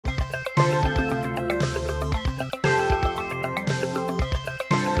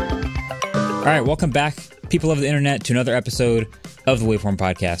All right, welcome back, people of the internet, to another episode of the Waveform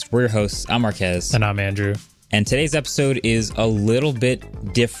podcast. We're your hosts. I'm Marques. And I'm Andrew. And today's episode is a little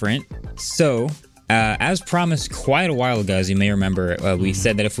bit different. So, as promised quite a while ago, as you may remember, we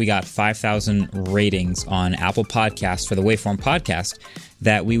said that if we got 5,000 ratings on Apple Podcasts for the Waveform podcast,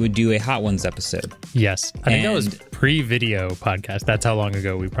 that we would do a Hot Ones episode. Yes. I think that was pre-video podcast. That's how long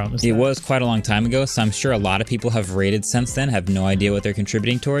ago we promised It was quite a long time ago, so I'm sure a lot of people have rated since then, have no idea what they're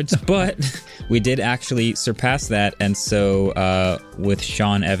contributing towards, but we did actually surpass that, and so with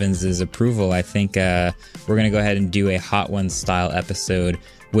Sean Evans's approval, I think we're going to go ahead and do a Hot Ones style episode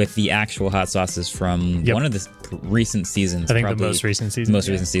with the actual hot sauces from one of the recent seasons. I think the most recent season.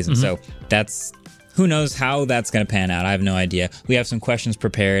 Recent season. So that's... Who knows how that's going to pan out? I have no idea. We have some questions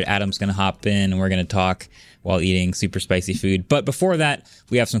prepared. Adam's going to hop in and we're going to talk while eating super spicy food. But before that,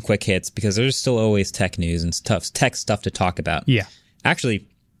 we have some quick hits because there's still always tech news and tech stuff to talk about. Yeah. Actually,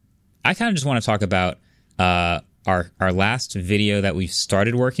 I kind of just want to talk about our last video that we've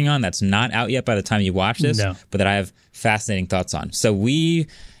started working on that's not out yet by the time you watch this, but that I have fascinating thoughts on. So we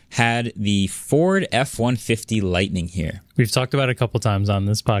had the Ford F-150 Lightning here. We've talked about it a couple times on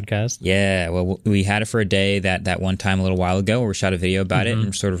this podcast. Yeah, well, we had it for a day that one time a little while ago where we shot a video about it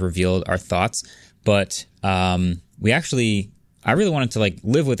and sort of revealed our thoughts. But I really wanted to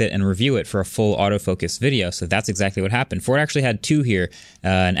live with it and review it for a full autofocus video. So that's exactly what happened. Ford actually had two here,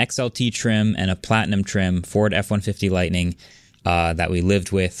 an XLT trim and a Platinum trim Ford F-150 Lightning that we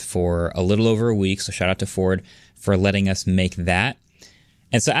lived with for a little over a week. So shout out to Ford for letting us make that.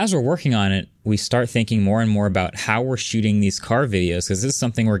 And so as we're working on it, we start thinking more and more about how we're shooting these car videos, because this is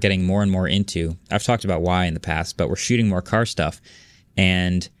something we're getting more and more into. I've talked about why in the past, but we're shooting more car stuff.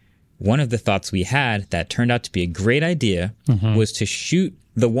 And one of the thoughts we had that turned out to be a great idea was to shoot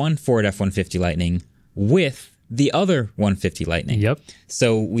the one Ford F-150 Lightning with the other 150 Lightning. Yep.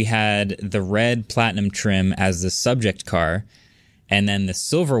 So we had the red Platinum trim as the subject car, and then the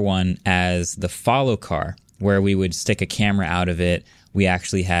silver one as the follow car, where we would stick a camera out of it. We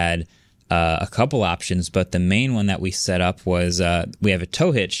actually had a couple options, but the main one that we set up was we have a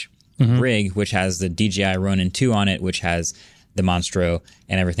tow hitch rig, which has the DJI Ronin 2 on it, which has the Monstro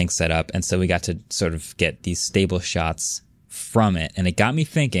and everything set up. And so we got to sort of get these stable shots from it. And it got me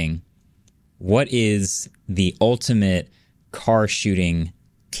thinking, what is the ultimate car shooting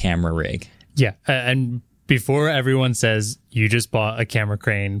camera rig? Yeah. And before everyone says you just bought a camera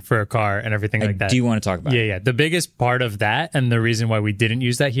crane for a car and everything like that. Do you want to talk about it? Yeah. The biggest part of that, and the reason why we didn't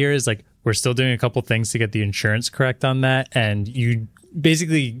use that here, is we're still doing a couple things to get the insurance correct on that. And you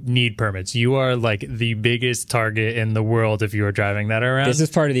basically need permits. You are the biggest target in the world if you are driving that around. This is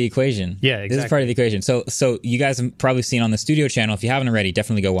part of the equation. Yeah, exactly. This is part of the equation. So you guys have probably seen on the studio channel. If you haven't already,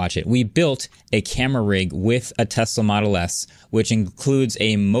 definitely go watch it. We built a camera rig with a Tesla Model S, which includes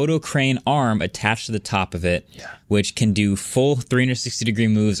a moto crane arm attached to the top of it, which can do full 360-degree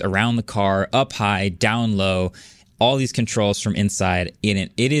moves around the car, up high, down low, all these controls from inside in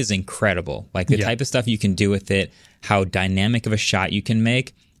it. It is incredible. The type of stuff you can do with it, how dynamic of a shot you can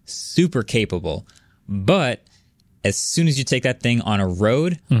make, super capable. But as soon as you take that thing on a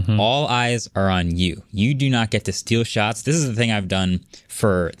road, all eyes are on you. You do not get to steal shots. This is the thing I've done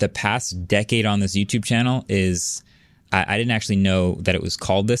for the past decade on this YouTube channel is I didn't actually know that it was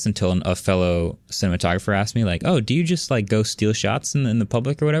called this until a fellow cinematographer asked me, oh, do you just go steal shots in the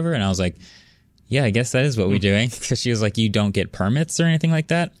public or whatever? And I was like, yeah, I guess that is what we're doing. Because she was like, you don't get permits or anything like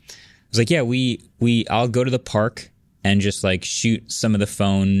that? I was like, yeah, I'll go to the park and just shoot some of the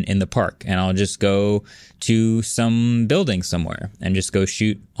phone in the park, and I'll just go to some building somewhere and just go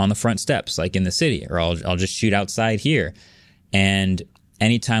shoot on the front steps, in the city, or I'll just shoot outside here. And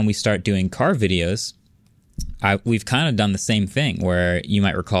anytime we start doing car videos, we've kind of done the same thing, where you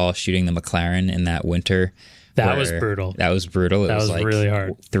might recall shooting the McLaren in that winter. That was brutal. That was brutal. It was really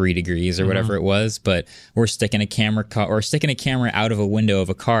hard. 3 degrees or whatever it was. But we're sticking a camera out of a window of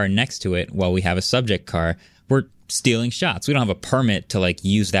a car next to it while we have a subject car. We're stealing shots. We don't have a permit to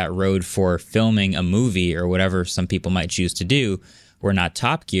use that road for filming a movie or whatever some people might choose to do. We're not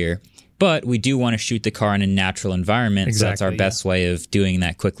Top Gear, but we do want to shoot the car in a natural environment. Exactly, so that's our best way of doing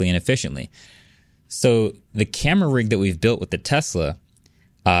that quickly and efficiently. So the camera rig that we've built with the Tesla,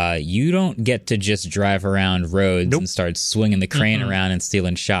 you don't get to just drive around roads and start swinging the crane around and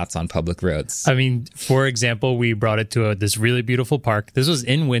stealing shots on public roads. I mean, for example, we brought it to this really beautiful park. This was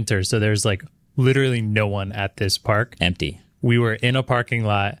in winter, so there's literally no one at this park. Empty. We were in a parking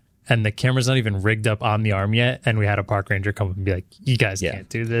lot, and the camera's not even rigged up on the arm yet, and we had a park ranger come up and be like, you guys can't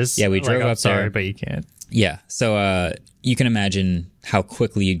do this. Yeah, we drove up sorry, there. But you can't. Yeah, so you can imagine how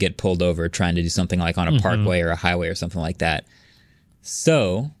quickly you'd get pulled over trying to do something on a parkway or a highway or something like that.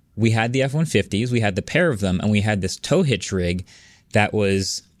 So we had the F-150s, we had the pair of them, and we had this tow hitch rig that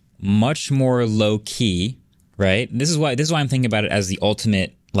was much more low key, right? This is why I'm thinking about it as the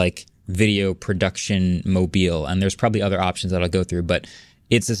ultimate like video production mobile, and there's probably other options that I'll go through, but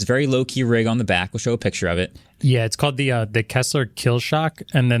it's this very low key rig on the back. We'll show a picture of it. Yeah, it's called the Kessler Kill Shock,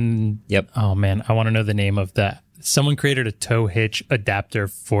 and then oh man, I want to know the name of that. Someone created a tow hitch adapter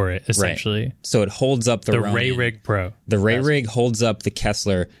for it, essentially. Right. So it holds up the Ronin. Ray Rig Pro. The Ray Rig holds up the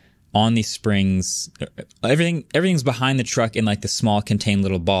Kessler on these springs. Everything's behind the truck in like the small contained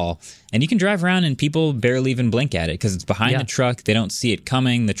little ball, and you can drive around and people barely even blink at it because it's behind the truck. They don't see it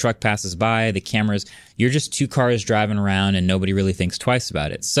coming. The truck passes by, the cameras. You're just two cars driving around and nobody really thinks twice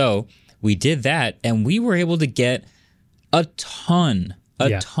about it. So we did that, and we were able to get a ton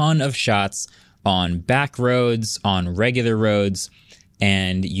of shots on back roads, on regular roads,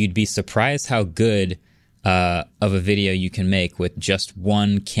 and you'd be surprised how good of a video you can make with just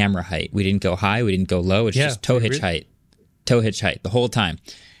one camera height. We didn't go high, we didn't go low. It's just tow hitch height the whole time.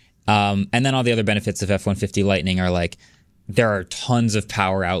 And then all the other benefits of F-150 Lightning are like, there are tons of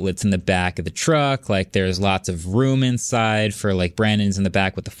power outlets in the back of the truck. Like there's lots of room inside for like Brandon's in the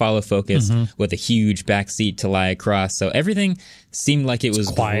back with the follow focus, with a huge back seat to lie across. So everything seemed like it was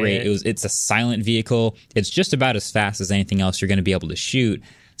quiet. Great. It's a silent vehicle. It's just about as fast as anything else you're going to be able to shoot.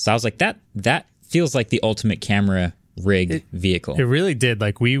 So I was like, that feels like the ultimate camera rig vehicle. It really did.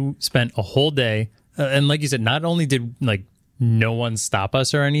 Like we spent a whole day, and like you said, not only did like no one stop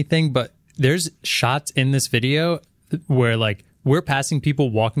us or anything, but there's shots in this video where like we're passing people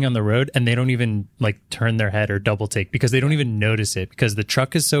walking on the road and they don't even like turn their head or double take because they don't even notice it because the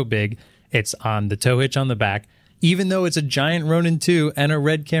truck is so big. It's on the tow hitch on the back, even though it's a giant Ronin 2 and a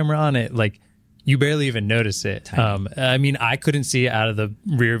red camera on it. Like you barely even notice it. I mean, I couldn't see it out of the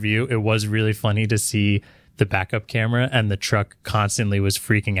rear view. It was really funny to see the backup camera, and the truck constantly was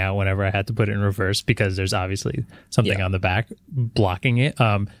freaking out whenever I had to put it in reverse because there's obviously something on the back blocking it.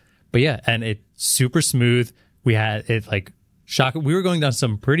 But yeah, and it's super smooth. We had it like shock. We were going down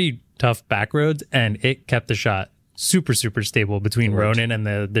some pretty tough back roads, and it kept the shot super stable between Ronin and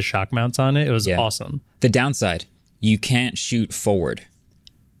the shock mounts on it. It was awesome. The downside, you can't shoot forward.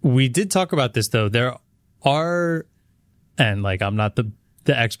 We did talk about this though. There are, and like I'm not the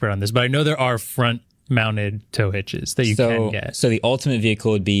expert on this, but I know there are front mounted tow hitches that you can get. So the ultimate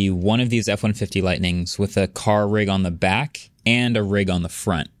vehicle would be one of these F-150 Lightnings with a car rig on the back and a rig on the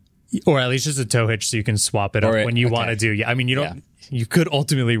front. Or at least just a tow hitch so you can swap it up when you want to do. Yeah, I mean, you don't. You could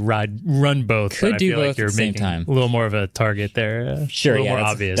ultimately run both. Could but do I feel both like you're at the same making time. A little more of a target there. Sure, a little more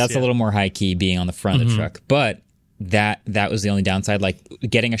obvious. That's a little more high key being on the front of the truck. But that was the only downside. Like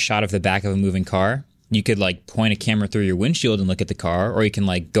getting a shot of the back of a moving car, you could like point a camera through your windshield and look at the car, or you can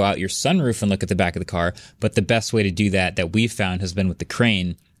like go out your sunroof and look at the back of the car. But the best way to do that we've found has been with the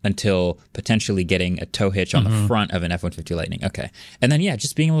crane, until potentially getting a tow hitch on the front of an F-150 Lightning. Okay. And then,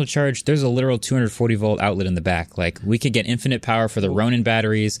 just being able to charge, there's a literal 240 volt outlet in the back. Like we could get infinite power for the Ronin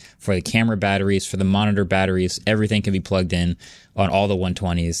batteries, for the camera batteries, for the monitor batteries. Everything can be plugged in on all the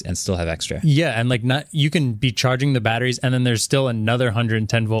 120s and still have extra. Yeah. And like you can be charging the batteries, and then there's still another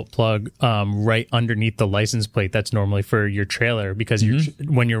 110 volt plug right underneath the license plate that's normally for your trailer, because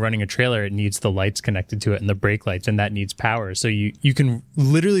when you're running a trailer, it needs the lights connected to it and the brake lights, and that needs power. So you can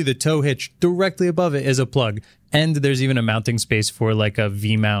literally, the tow hitch directly above it is a plug, and there's even a mounting space for like a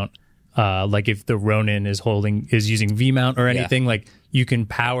V mount. Like if the Ronin is using V mount or anything, like you can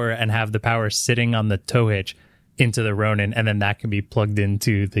power and have the power sitting on the tow hitch into the Ronin, and then that can be plugged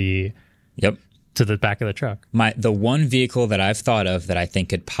into the to the back of the truck. The one vehicle that I've thought of that I think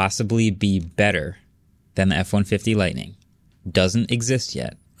could possibly be better than the F-150 Lightning doesn't exist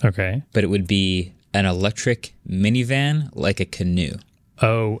yet. Okay, but it would be an electric minivan, like a canoe.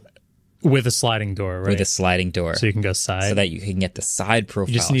 Oh, with a sliding door, right? With a sliding door. So you can go side. So that you can get the side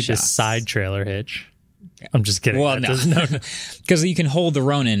profile. You just need shots. The side trailer hitch. I'm just kidding. Well, no. Because you can hold the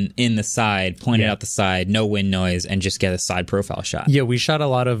Ronin in the side, point it out the side, no wind noise, and just get a side profile shot. Yeah, we shot a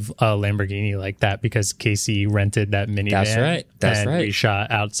lot of Lamborghini like that because Casey rented that minivan. That's right. That's right. We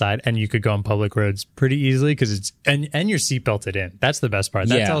shot outside, and you could go on public roads pretty easily because it's and you're seatbelted in. That's the best part.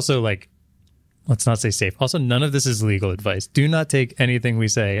 That's also like, let's not say safe. Also, none of this is legal advice. Do not take anything we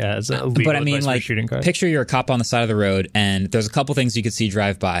say as legal advice for shooting cars. Picture you're a cop on the side of the road, and there's a couple things you could see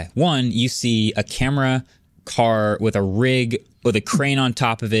drive by. One, you see a camera car with a rig with a crane on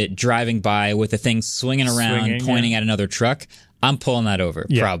top of it driving by with a thing swinging around, pointing at another truck. I'm pulling that over,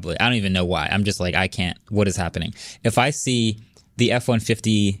 probably. I don't even know why. I'm just like, I can't. What is happening? If I see the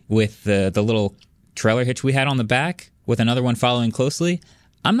F-150 with the little trailer hitch we had on the back with another one following closely,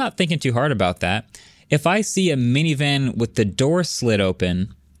 I'm not thinking too hard about that. If I see a minivan with the door slit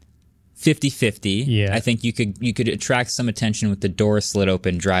open 50-50. Yeah. I think you could attract some attention with the door slit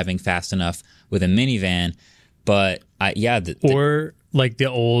open, driving fast enough with a minivan. But or like the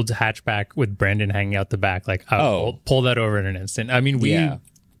old hatchback with Brandon hanging out the back. Like, I'll pull that over in an instant. I mean,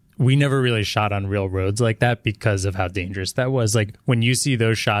 we never really shot on real roads like that because of how dangerous that was. Like, when you see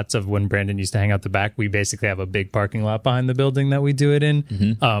those shots of when Brandon used to hang out the back, we basically have a big parking lot behind the building that we do it in.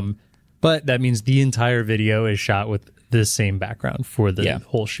 Mm-hmm. But that means the entire video is shot with the same background for the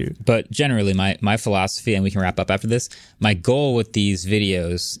whole shoot. But generally, my philosophy, and we can wrap up after this, my goal with these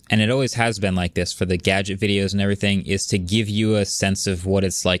videos, and it always has been like this for the gadget videos and everything, is to give you a sense of what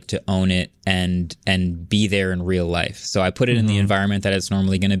it's like to own it and be there in real life. So I put it in the environment that it's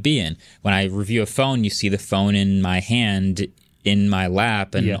normally going to be in. When I review a phone, you see the phone in my hand, in my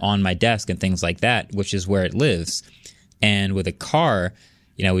lap, and on my desk and things like that, which is where it lives. And with a car,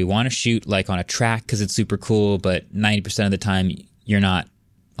 we want to shoot like on a track because it's super cool, but 90% of the time you're not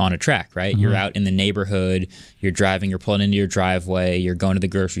on a track, right? You're out in the neighborhood, you're driving, you're pulling into your driveway, you're going to the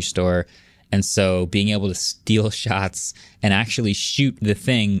grocery store. And so being able to steal shots and actually shoot the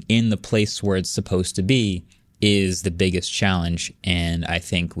thing in the place where it's supposed to be is the biggest challenge. And I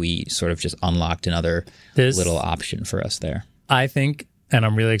think we sort of just unlocked another little option for us there. I think, and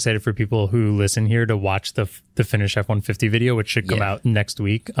I'm really excited for people who listen here to watch the finished F-150 video, which should come out next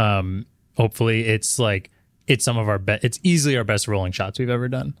week. Hopefully it's some of our it's easily our best rolling shots we've ever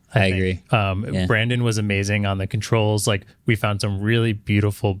done. I agree. Brandon was amazing on the controls. Like, we found some really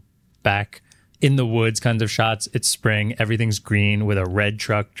beautiful back in the woods kinds of shots. It's spring, everything's green with a red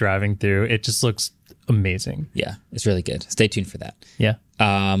truck driving through. It just looks amazing. Yeah, it's really good. Stay tuned for that. Yeah.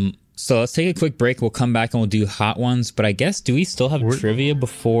 So let's take a quick break. We'll come back and we'll do hot ones. But I guess, do we still have trivia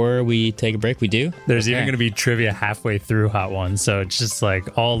before we take a break? We do? There's even going to be trivia halfway through hot ones. So it's just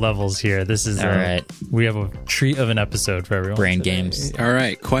like all levels here. This is all right. We have a treat of an episode for everyone. Brain games. All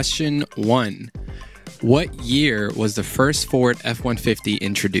right. Question 1. What year was the first Ford F-150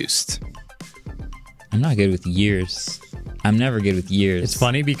 introduced? I'm not good with years. I'm never good with years. It's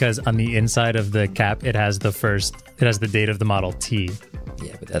funny because on the inside of the cap, it has the date of the Model T.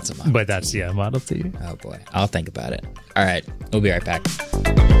 Yeah, but that's a Model T. But that's, Model T. Oh, boy. I'll think about it. All right. We'll be right back.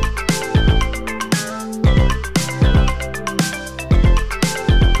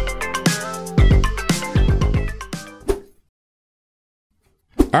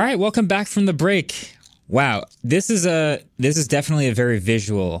 All right. Welcome back from the break. Wow. This is definitely a very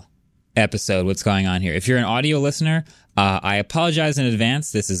visual episode. What's going on here? If you're an audio listener, I apologize in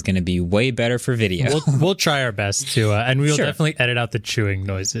advance. This is going to be way better for video. We'll try our best to, and we'll definitely edit out the chewing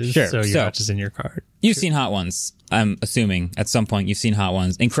noises. Sure. So you're not just in your car. You've seen Hot Ones. I'm assuming at some point you've seen Hot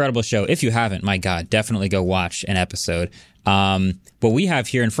Ones. Incredible show. If you haven't, my God, definitely go watch an episode. What we have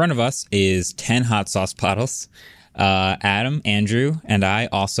here in front of us is 10 hot sauce bottles. Adam, Andrew, and I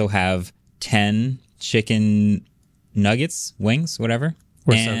also have 10 chicken nuggets, wings, whatever.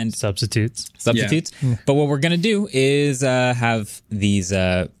 Or and substitutes. Yeah. But what we're going to do is have these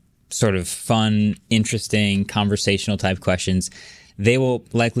sort of fun, interesting, conversational type questions. They will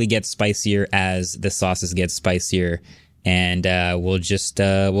likely get spicier as the sauces get spicier. And we'll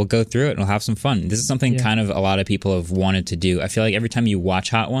go through it and we'll have some fun. This is something kind of a lot of people have wanted to do. I feel like every time you watch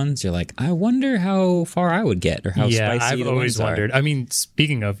Hot Ones, you're like, I wonder how far I would get or how spicy I've the always ones wondered. Are. I mean,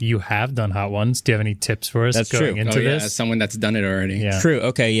 speaking of, you have done Hot Ones. Do you have any tips for us going into this? As someone that's done it already. Yeah. True.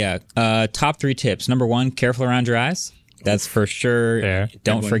 Okay, yeah. Top 3 tips. Number 1, careful around your eyes. That's for sure. Fair.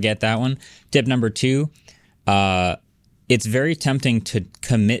 Don't forget that one. Tip number 2, it's very tempting to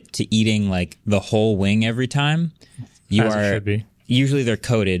commit to eating like the whole wing every time. Usually they're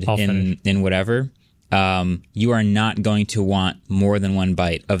coated in whatever. You are not going to want more than one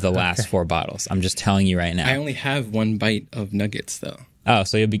bite of the last 4 bottles. I'm just telling you right now. I only have 1 bite of nuggets though. Oh,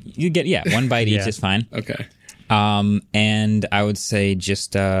 so you get 1 bite each is fine. Okay. And I would say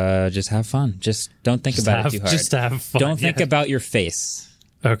just have fun. Just don't think about it too hard. Just have fun. Don't think about your face.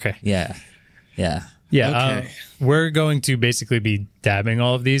 Okay. Yeah. Yeah. Yeah, okay. We're going to basically be dabbing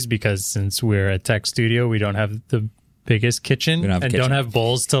all of these because since we're a tech studio, we don't have the biggest kitchen don't have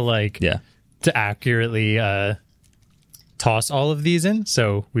bowls to to accurately toss all of these in.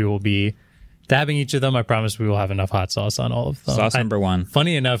 So we will be dabbing each of them. I promise we will have enough hot sauce on all of them. Sauce number 1.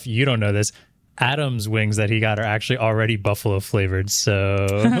 Funny enough, you don't know this. Adam's wings that he got are actually already buffalo flavored.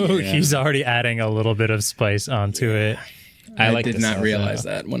 So he's already adding a little bit of spice onto it. I did not realize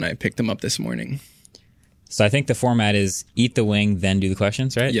that when I picked them up this morning. So I think the format is eat the wing, then do the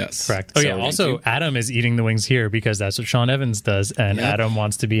questions, right? Yes. Correct. Oh, yeah. Also, Adam is eating the wings here because that's what Sean Evans does. And Adam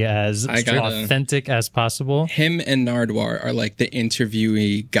wants to be as authentic as possible. Him and Nardwar are like the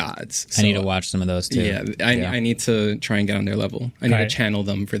interviewee gods. So, I need to watch some of those too. Yeah, I need to try and get on their level. I need to channel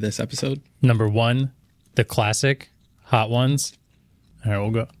them for this episode. Number 1, the classic hot ones. All right,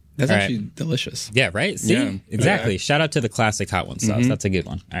 we'll go. That's actually delicious. Yeah, right? See? Yeah. Exactly. Shout out to the classic hot one sauce. That's a good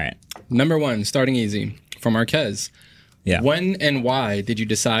one. All right. Number 1, starting easy, from Marques. Yeah. When and why did you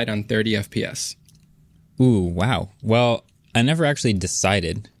decide on 30 FPS? Ooh, wow. Well, I never actually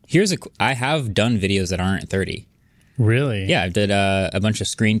decided. I have done videos that aren't 30. Really? Yeah, I did a bunch of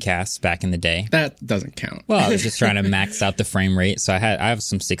screencasts back in the day. That doesn't count. Well, I was just trying to max out the frame rate. So I have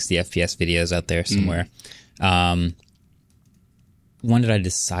some 60 FPS videos out there somewhere. When did I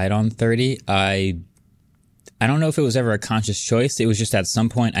decide on 30? I don't know if it was ever a conscious choice. It was just at some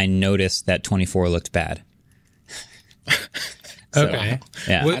point I noticed that 24 looked bad. Okay.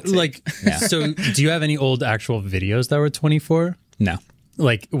 Yeah. So do you have any old actual videos that were 24? No.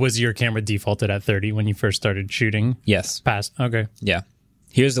 Like, was your camera defaulted at 30 when you first started shooting? Yes. Okay. Yeah.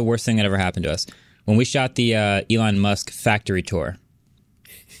 Here's the worst thing that ever happened to us. When we shot the Elon Musk factory tour,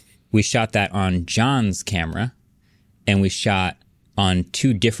 we shot that on John's camera, and we shot on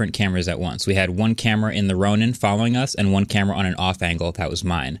 2 different cameras at once. We had one camera in the Ronin following us and one camera on an off angle. That was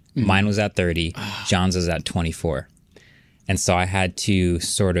mine. Mine was at 30. John's is at 24. And so I had to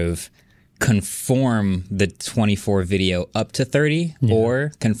sort of conform the 24 video up to 30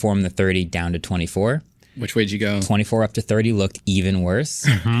 or conform the 30 down to 24. Which way did you go? 24 up to 30 looked even worse.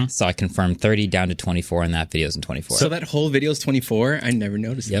 So I confirmed 30 down to 24 and that video's in 24. So that whole video is 24? I never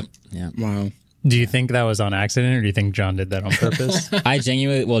noticed Yep. it. Yeah. Wow. Do you think that was on accident, or do you think John did that on purpose? I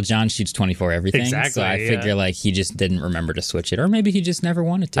genuinely, John shoots 24 everything. Exactly, So I figure like he just didn't remember to switch it, or maybe he just never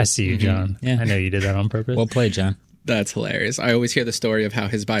wanted to. I see you, John. Yeah. I know you did that on purpose. Well played, John. That's hilarious. I always hear the story of how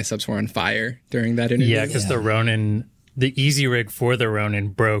his biceps were on fire during that interview. Yeah, because the Ronin, the easy rig for the Ronin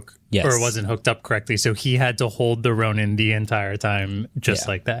broke or wasn't hooked up correctly. So he had to hold the Ronin the entire time just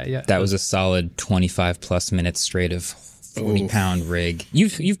like that. Yeah. That was a solid 25 plus minutes straight of 40-pound rig.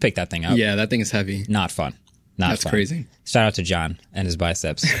 You've picked that thing up. Yeah, that thing is heavy. Not fun. That's fun. crazy. Shout out to John and his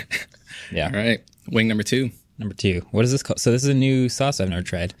biceps. Yeah. All right. Wing number 2. Number 2. What is this called? So this is a new sauce I've never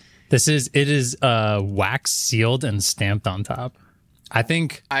tried. It is wax sealed and stamped on top.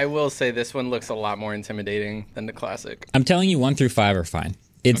 I will say this one looks a lot more intimidating than the classic. I'm telling you 1 through 5 are fine.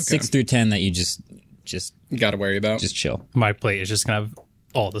 It's 6 through 10 that you just got to worry about. Just chill. My plate is just going to have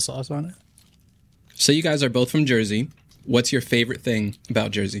all the sauce on it. So you guys are both from Jersey. What's your favorite thing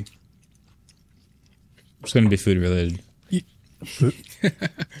about Jersey? It's going to be food related.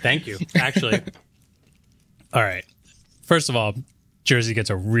 Thank you. Actually, all right. First of all, Jersey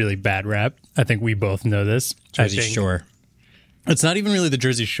gets a really bad rap. I think we both know this. Jersey Shore. It's not even really the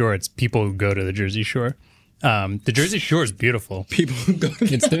Jersey Shore. It's people who go to the Jersey Shore. The Jersey Shore is beautiful. People who go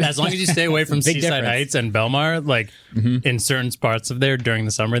as long as you stay away from Seaside Heights and Belmar, like in certain parts of there during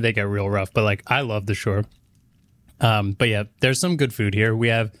the summer, they get real rough. But like, I love the shore. But yeah, there's some good food here. We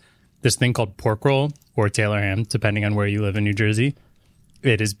have this thing called pork roll or Taylor ham, depending on where you live in New Jersey.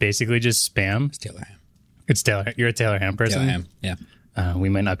 It is basically just Spam. It's Taylor ham. It's Taylor. You're a Taylor ham person. Taylor ham. Yeah. We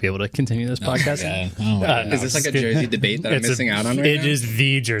might not be able to continue this podcast. Is this like a Jersey debate that I'm missing out on right It now? is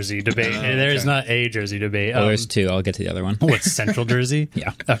the Jersey debate. There is not a Jersey debate. Well, there's 2. I'll get to the other one. What's Central Jersey?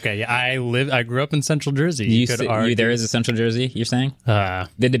 Yeah. Okay. Yeah. I grew up in Central Jersey. There is a Central Jersey, you're saying?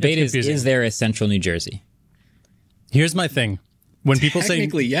 The debate is there a Central New Jersey? Here's my thing. When people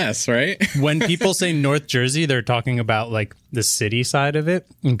Technically, yes, right? when people say North Jersey, they're talking about like the city side of it.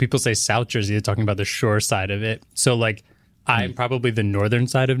 When people say South Jersey, they're talking about the shore side of it. So like, I'm probably the northern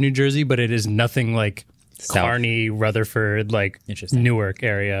side of New Jersey, but it is nothing like Kearney, Rutherford, like Newark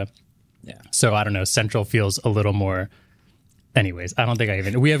area. Yeah. So I don't know. Central feels a little more. Anyways, I don't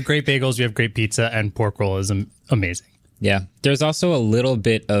think we have great bagels, we have great pizza, and pork roll is amazing. Yeah. There's also a little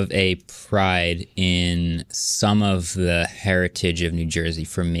bit of a pride in some of the heritage of New Jersey,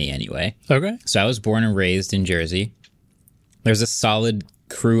 for me anyway. Okay. So I was born and raised in Jersey. There's a solid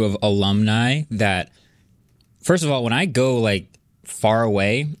crew of alumni that, first of all, when I go like far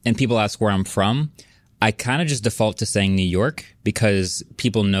away and people ask where I'm from, I kind of just default to saying New York because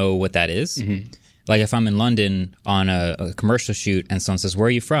people know what that is. Mm-hmm. Like if I'm in London on a commercial shoot and someone says, where are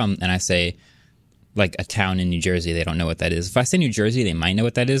you from? And I say like a town in New Jersey, they don't know what that is. If I say New Jersey, they might know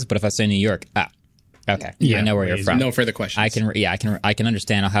what that is. But if I say New York, okay, I know where you're from. No further questions. I can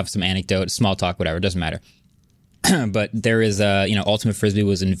understand. I'll have some anecdote, small talk, whatever. It doesn't matter. But there is Ultimate Frisbee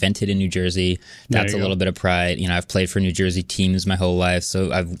was invented in New Jersey. That's a little bit of pride. I've played for New Jersey teams my whole life.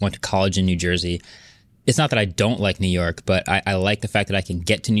 So I went to college in New Jersey. it's not that I don't like New York, but I like the fact that I can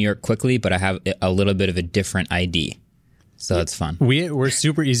get to New York quickly, but I have a little bit of a different ID. So it's fun. We're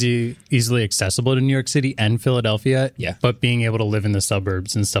super easily accessible to New York City and Philadelphia. Yeah. But being able to live in the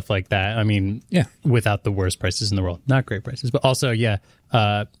suburbs and stuff like that, I mean, Yeah. without the worst prices in the world. Not great prices, but also, yeah.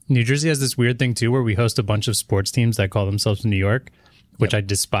 New Jersey has this weird thing too where we host a bunch of sports teams that call themselves New York, which I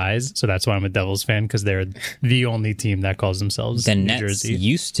despise. So that's why I'm a Devils fan, because they're the only team that calls themselves The New Nets Jersey.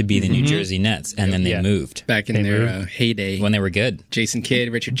 used to be the New Jersey Nets, and then they moved Back in their heyday. when they were good. Jason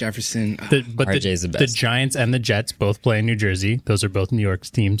Kidd, Richard Jefferson. But RJ's the the best. Giants and the Jets both play in New Jersey. Those are both New York's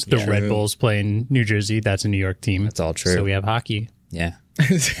teams. The Red Bulls play in New Jersey. That's a New York team. That's all true. So we have hockey. Yeah.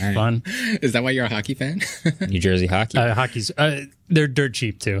 Fun. Is that why you're a hockey fan? New Jersey hockey. Hockey's they're dirt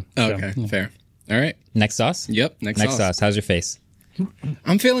cheap too. So. Okay, fair. All right. Next sauce? Yep, next sauce. How's your face?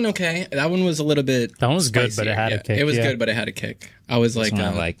 I'm feeling okay. That one was a little bit. That one was good, but it had a kick. It was Yeah. good, but it had a kick. I was like, one I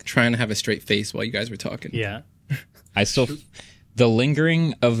like. trying to have a straight face while you guys were talking. Yeah. I still the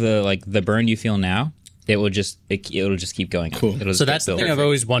lingering of the burn you feel now. It'll just keep going. Cool. It'll So just that's the build. thing I've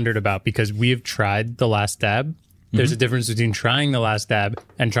always wondered about, because we have tried the last dab. There's a difference between trying the last dab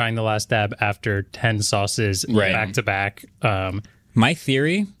and trying the last dab after 10 sauces back to back. My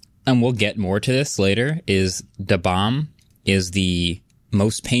theory, and we'll get more to this later, is Da Bomb is the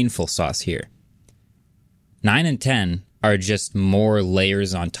most painful sauce here. 9 and 10 are just more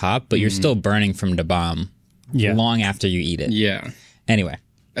layers on top, but you're still burning from Da Bomb long after you eat it. Yeah. Anyway.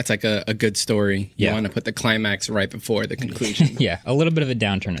 That's like a good story. You Yeah. want to put the climax right before the conclusion. Yeah, a little bit of a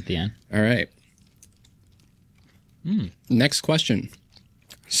downturn at the end. All right. Next question.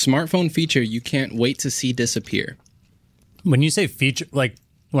 Smartphone feature you can't wait to see disappear. When you say feature, like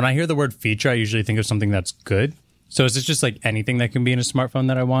when I hear the word feature, I usually think of something that's good. So is it just like anything that can be in a smartphone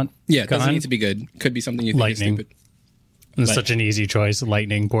that I want? Yeah, it doesn't Gone? need to be good. Could be something you think Lightning. is stupid. It's such an easy choice.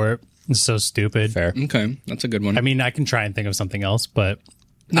 Lightning port. It's so stupid. Fair. Okay, that's a good one. I mean, I can try and think of something else, but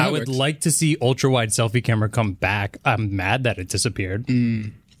No, I it would works. like to see ultra wide selfie camera come back. I'm mad that it disappeared.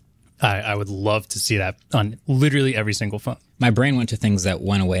 I would love to see that on literally every single phone. My brain went to things that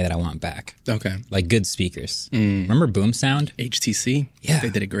went away that I want back. Okay. Like good speakers. Remember Boom Sound? HTC. Yeah. They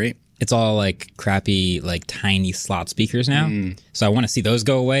did it great. It's all like crappy, like tiny slot speakers now. So I want to see those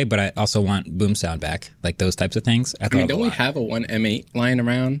go away, but I also want Boom Sound back. Like those types of things. I mean, don't we have a 1M8 lying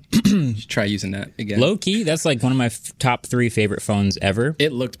around? You should try using that again. Low key, that's like one of my top 3 favorite phones ever.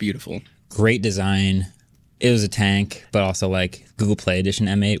 It looked beautiful. Great design. It was a tank, but also like Google Play Edition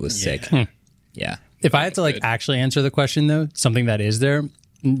M8 was sick. Yeah. If I had to like actually answer the question though, something that is there,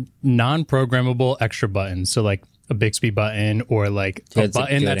 non-programmable extra buttons. So like a Bixby button or like a That's a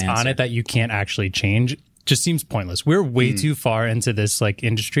button good that's on answer. it that you can't actually change just seems pointless. We're way too far into this like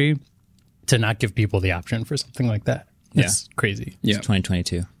industry to not give people the option for something like that. It's crazy. Yeah. It's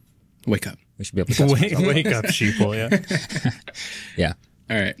 2022. Wake up. We should be able to customize. Wake up, sheeple. Yeah. Yeah.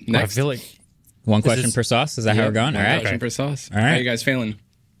 All right. I Next. feel like One question is- per sauce. Is that how we're going? All right. Question per sauce. All right. How you guys feeling?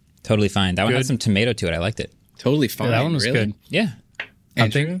 Totally fine. That one had Good. some tomato to it. I liked it. Totally fine. that one was really? good. Yeah.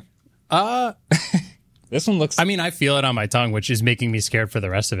 Andrew? This one looks. I mean, I feel it on my tongue, which is making me scared for the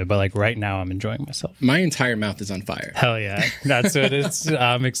rest of it. But like right now, I'm enjoying myself. My entire mouth is on fire. Hell yeah, that's what it's.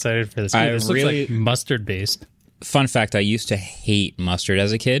 I'm excited for this. I This really- looks like mustard based. Fun fact, I used to hate mustard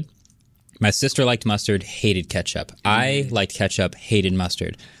as a kid. My sister liked mustard, hated ketchup. I liked ketchup, hated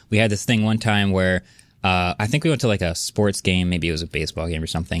mustard. We had this thing one time where I think we went to like a sports game, maybe it was a baseball game or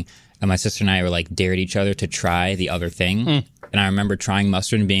something, and my sister and I were like dared each other to try the other thing. And I remember trying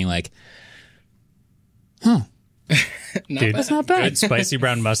mustard and being like, Dude, that's not bad. good spicy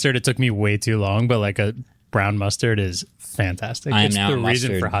brown mustard. It took me way too long, but like a brown mustard is fantastic. I am It's now the a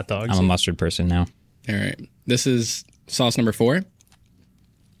reason mustard. for hot dogs. I'm a mustard person now. All right. This is sauce number 4.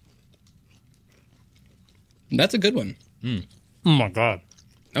 That's a good one. Oh my god.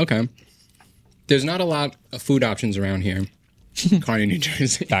 Okay. There's not a lot of food options around here. Kearney, New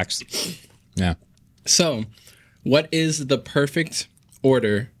Jersey. Facts. Yeah. So, what is the perfect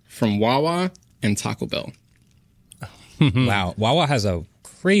order from Wawa and Taco Bell? Wow. Wawa has a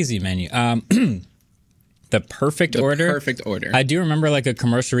crazy menu. The perfect order. Perfect order. I do remember like a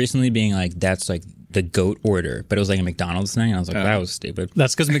commercial recently being like, that's like the GOAT order, but it was like a McDonald's thing. And I was like, that was stupid.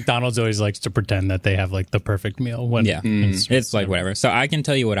 That's because McDonald's always likes to pretend that they have like the perfect meal. When Yeah. It's like whatever. So I can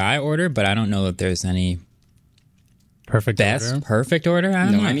tell you what I order, but I don't know that there's any perfect best order. perfect order. I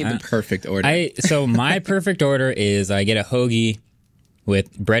don't no, know. I need the perfect order. So my perfect order is I get a hoagie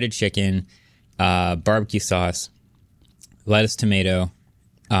with breaded chicken, barbecue sauce, lettuce, tomato,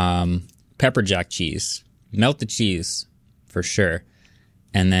 pepper jack cheese, melt the cheese for sure,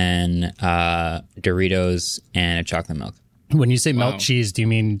 and then Doritos and a chocolate milk. When you say melt Wow. cheese, do you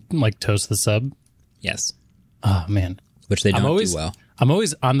mean like toast the sub? Yes. Oh man, Which they don't do well. I'm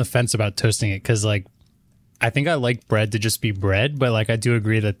always on the fence about toasting it because like I think I like bread to just be bread, but like I do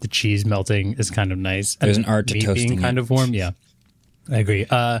agree that the cheese melting is kind of nice. There's and an art to meat toasting being kind it. of warm. Yeah, I agree.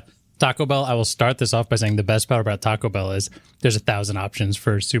 Taco Bell. I will start this off by saying the best part about Taco Bell is there's 1,000 options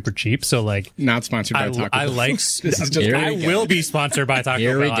for super cheap. So like, Not sponsored by Taco Bell. I like. This is just I will be sponsored by Taco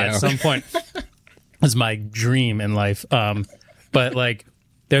Here we Bell go. at some point. It's my dream in life. But like,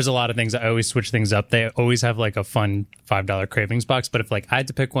 there's a lot of things. I always switch things up. They always have like a fun $5 cravings box. But if like I had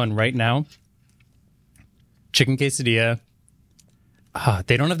to pick one right now, chicken quesadilla.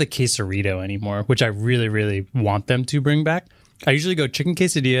 They don't have the quesarito anymore, which I really, really want them to bring back. I usually go chicken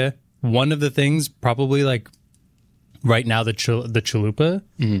quesadilla. One of the things, probably like right now, the chalupa,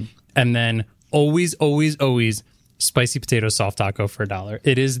 and then always spicy potato soft taco for $1.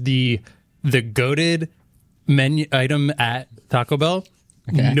 It is the goated menu item at Taco Bell.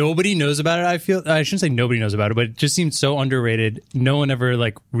 Okay. Nobody knows about it. I shouldn't say nobody knows about it, but it just seems so underrated. No one ever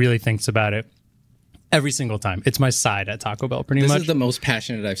like really thinks about it. Every single time. It's my side at Taco Bell, pretty much. This is the most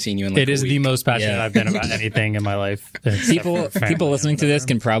passionate I've seen you in like It is a week. the most passionate I've been about anything in my life. People listening to this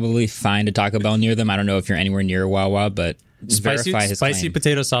can probably find a Taco Bell near them. I don't know if you're anywhere near Wawa, but verify his spicy claim.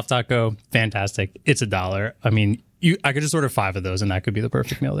 potato soft taco, fantastic. It's $1. I mean, I could just order 5 of those, and that could be the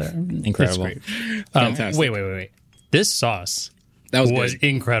perfect meal there. Incredible. It's great. Fantastic. Wait. This sauce That was good.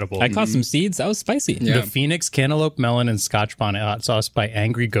 incredible. I caught some seeds. That was spicy. Yeah. The Phoenix Cantaloupe Melon and Scotch Bonnet Hot Sauce by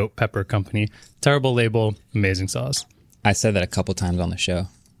Angry Goat Pepper Company. Terrible label, amazing sauce. I said that a couple times on the show.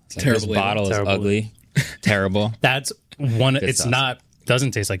 It's like, Terrible this label. bottle is Terrible ugly. Terrible. That's one. Good It's sauce. not. Doesn't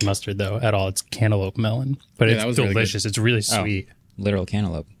taste like mustard though at all. It's cantaloupe melon, but that it's was really delicious. It's really sweet. Literal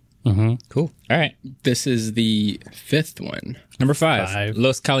cantaloupe. Mm-hmm. Cool. All right. This is the 5th one. Number 5. 5.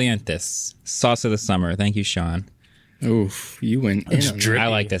 Los Calientes. Sauce of the summer. Thank you, Sean. Oof, you went in on that. I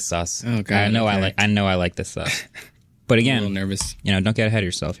like this sauce. Oh, God, I know okay. I like this sauce. But I'm a little again, nervous. don't get ahead of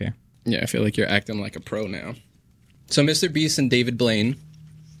yourself here. Yeah, I feel like you're acting like a pro now. So Mr. Beast and David Blaine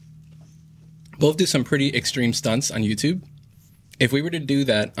both do some pretty extreme stunts on YouTube. If we were to do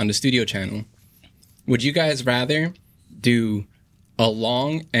that on the studio channel, would you guys rather do a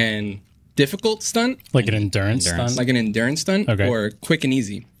long and difficult stunt, Like an endurance stunt. like an endurance stunt, Okay. or quick and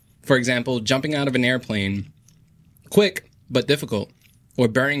easy? For example, jumping out of an airplane, quick but difficult, or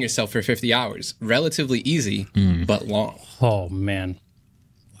burying yourself for 50 hours, relatively easy but long. Oh man,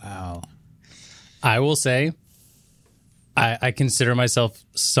 Wow. I will say, I consider myself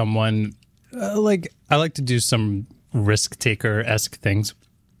someone like I like to do some risk taker esque things.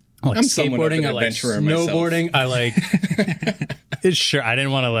 I like I'm somewhat of an skateboarding. I like adventurer myself. snowboarding. I like. Sure, I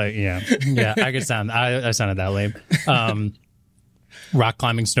didn't want to like. Yeah. I could sound. I sounded that lame. Rock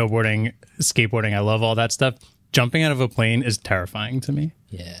climbing, snowboarding, skateboarding. I love all that stuff. Jumping out of a plane is terrifying to me.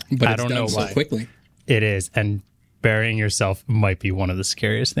 Yeah. But I it's don't done know so why. quickly. It is, and burying yourself might be one of the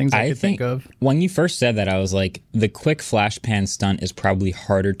scariest things I could think of. When you first said that, I was like, the quick flash pan stunt is probably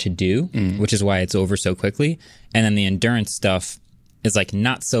harder to do, which is why it's over so quickly. And then the endurance stuff is like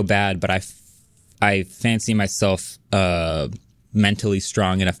not so bad, but I fancy myself mentally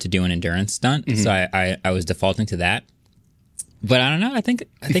strong enough to do an endurance stunt. So I was defaulting to that. But I don't know. I think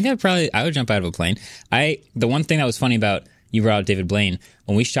I would jump out of a plane. The one thing that was funny about you brought out David Blaine,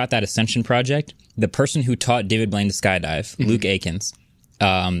 when we shot that Ascension project, the person who taught David Blaine to skydive, Luke Akins,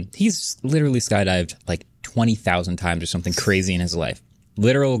 he's literally skydived like 20,000 times or something crazy in his life.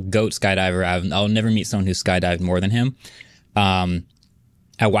 Literal goat skydiver. I'll never meet someone who skydived more than him.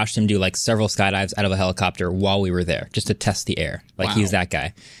 I watched him do like several skydives out of a helicopter while we were there just to test the air. Like he's that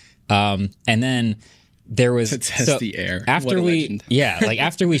guy. And then there was To test the air. After What a we legend.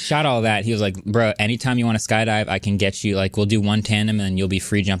 after we shot all that, he was like, bro, anytime you want to skydive, I can get you, like, we'll do one tandem and then you'll be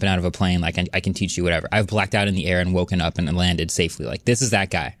free jumping out of a plane. Like, I can teach you whatever. I've blacked out in the air and woken up and landed safely. Like, this is that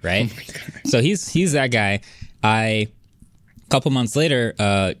guy, right? So he's that guy. A couple months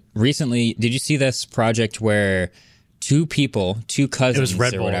later, recently, did you see this project where two cousins, It was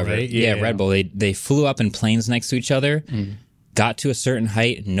Red or Bull, whatever, right? Yeah, Yeah. Red Bull. They flew up in planes next to each other. Got to a certain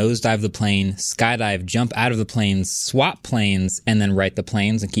height, nosedive the plane, skydive, jump out of the planes, swap planes, and then right the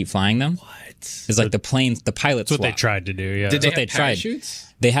planes and keep flying them. What? It's like the pilots That's what swap. they tried to do. Yeah. Did they what have they tried.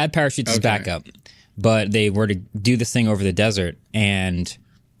 parachutes? They had parachutes as backup, but they were to do this thing over the desert, and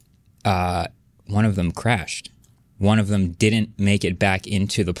one of them crashed. One of them didn't make it back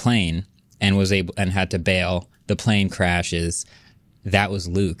into the plane and had to bail. The plane crashes. That was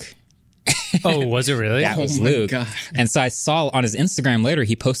Luke. Oh, was it really? That was my Luke. God. And so I saw on his Instagram later,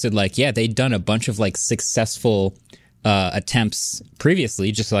 he posted like, yeah, they'd done a bunch of like successful attempts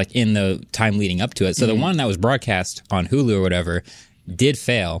previously, just like in the time leading up to it. So the one that was broadcast on Hulu or whatever did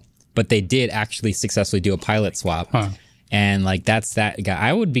fail, but they did actually successfully do a pilot swap. And like, that's that guy.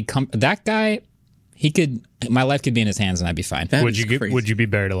 I would become that guy. My life could be in his hands and I'd be fine. Would you be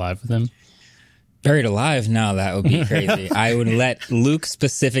buried alive with him? Buried alive? No, that would be crazy. I would let Luke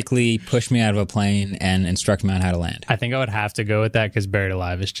specifically push me out of a plane and instruct me on how to land. I think I would have to go with that because buried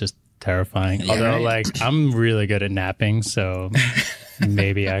alive is just terrifying. Yeah, Although, right? like, I'm really good at napping, so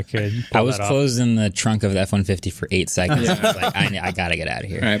maybe I could. I was closed in the trunk of the F-150 for 8 seconds. I was like, I gotta get out of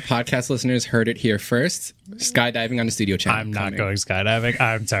here. All right, podcast listeners heard it here first. Skydiving on the studio channel. I'm not going skydiving.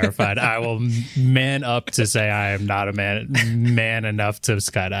 I'm terrified. I will man up to say I am not a man enough to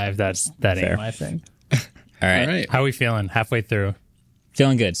skydive. That ain't my thing. All right. How are we feeling? Halfway through.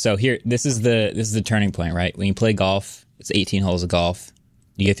 Feeling good. So here, this is the turning point, right? When you play golf, it's 18 holes of golf.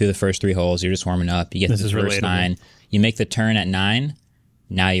 You get through the first 3 holes, you're just warming up. You get to the first 9. You make the turn at 9.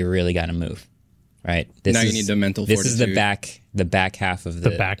 Now you really got to move, right? You need the mental fortitude. This is the back half of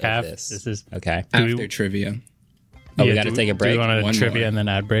the back half. This is okay. After trivia. Oh, we got to take a break. Do you want One a trivia more. and then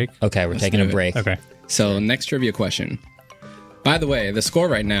ad break? Okay, we're taking a break. Okay. So next trivia question. By the way, the score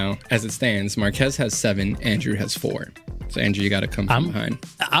right now, as it stands, Marques has 7, Andrew has 4. So Andrew, you got to come from behind.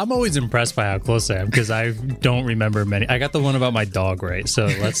 I'm always impressed by how close I am because I don't remember many. I got the one about my dog right, so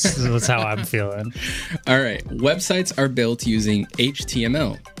that's how I'm feeling. All right. Websites are built using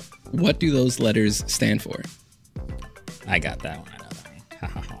HTML. What do those letters stand for? I got that one. I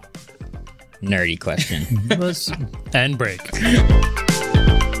know that one. Nerdy question. Let's end break.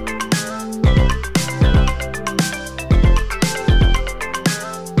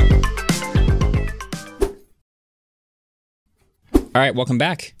 All right, welcome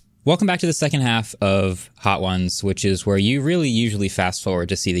back. Welcome back to the second half of Hot Ones, which is where you really usually fast forward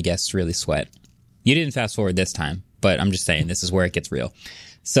to see the guests really sweat. You didn't fast forward this time, but I'm just saying this is where it gets real.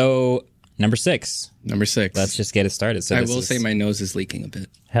 So, number 6. Let's just get it started. So I will say my nose is leaking a bit.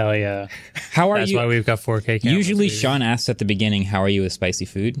 Hell yeah. How are That's you? why we've got 4K cameras. Usually, Sean asks at the beginning, "How are you with spicy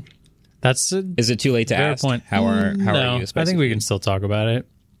food?" Is it too late to ask? Point. How are you with spicy I think we food? can still talk about it.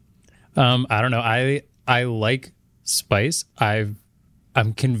 I don't know. I like spice.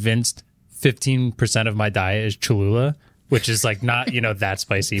 I'm convinced 15% of my diet is Cholula, which is like not, that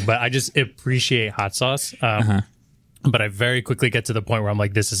spicy, but I just appreciate hot sauce. But I very quickly get to the point where I'm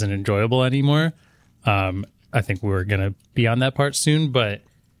like, this isn't enjoyable anymore. I think we're going to be on that part soon, but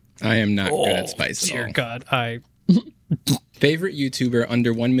I am not good at spice at all. Dear God, Favorite YouTuber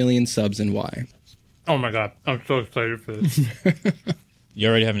under 1 million subs and why? oh my God, I'm so excited for this. You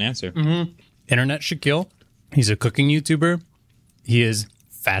already have an answer. Mm-hmm. Internet Shaquille. He's a cooking YouTuber. He is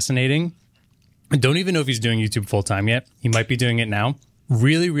fascinating. I don't even know if he's doing YouTube full time yet. He might be doing it now.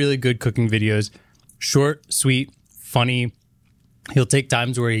 Really, really good cooking videos. Short, sweet, funny. He'll take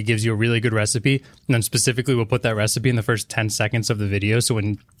times where he gives you a really good recipe, and then specifically we'll put that recipe in the first 10 seconds of the video. So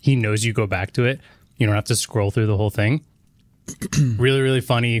when he knows you go back to it, you don't have to scroll through the whole thing. Really, really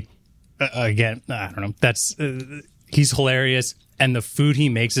funny. Again, I don't know. That's he's hilarious, and the food he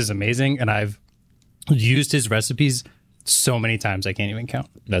makes is amazing. And I've used his recipes so many times I can't even count.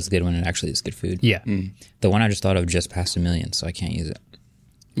 That's a good one. It actually is good food. Yeah. The one I just thought of just passed 1 million, so I can't use it.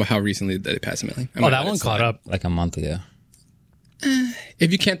 Well, how recently did it pass 1 million? That one caught up. Like a month ago.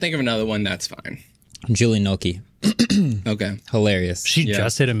 If you can't think of another one, that's fine. Julie Noki. Okay. Hilarious. She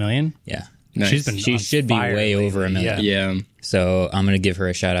just hit 1 million. Yeah. Nice. She should be way over 1 million. Yeah. So I'm going to give her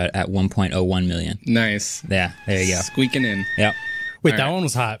a shout out at 1.01 million. Nice. Yeah, there you go. Squeaking in. Yep. Wait, All that right. one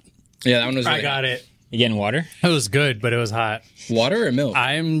was hot. Yeah, that one was really I got it. You getting water? It was good, but it was hot. Water or milk?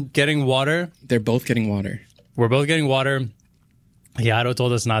 I'm getting water. They're both getting water. We're both getting water. Yato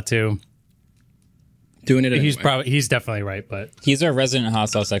told us not to. Doing it anyway. He's definitely right, but He's our resident hot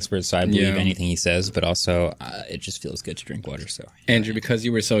sauce expert, so I believe Yeah. anything he says, but also it just feels good to drink water. So Andrew, because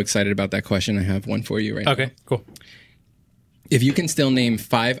you were so excited about that question, I have one for you right now. okay, cool. If you can still name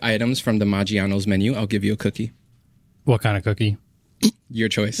 5 items from the Maggiano's menu, I'll give you a cookie. What kind of cookie? Your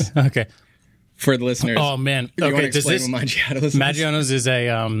choice. Okay. For the listeners. Oh man. You want to Okay. Does explain this what Maggiano's is? Maggiano's is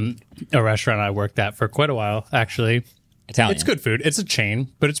a restaurant I worked at for quite a while, actually. Italian. It's good food. It's a chain,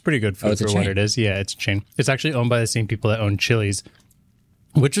 but it's pretty good food it's a for what chain. it is. Yeah, it's a chain. It's actually owned by the same people that own Chili's,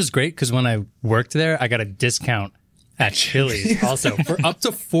 which was great because when I worked there, I got a discount at Chili's also for up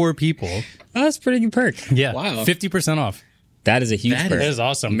to 4 people. Oh, that's a pretty good perk. Yeah, Wow. 50% off. That is a huge That perk. It is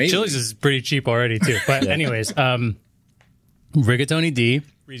awesome. Amazing. Chili's is pretty cheap already too. But anyways, rigatoni D,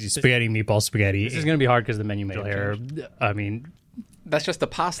 spaghetti, meatball spaghetti. This is going to be hard because the menu made here. I mean, That's just the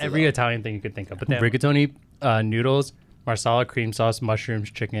pasta. every Italian thing you could think of. But they have rigatoni noodles, marsala cream sauce, mushrooms,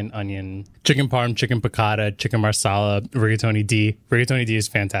 chicken, onion, chicken parm, chicken piccata, chicken marsala, rigatoni D. Rigatoni D is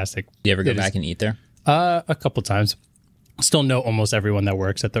fantastic. Do you ever go back and eat there? A couple times. still know almost everyone that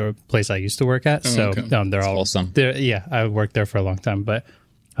works at the place I used to work at. okay. They're all wholesome. Yeah, I worked there for a long time. But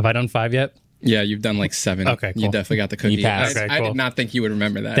have I done 5 yet? Yeah, you've done like 7. Okay, You cool. definitely got the cookie. You passed. I Okay, cool. did not think you would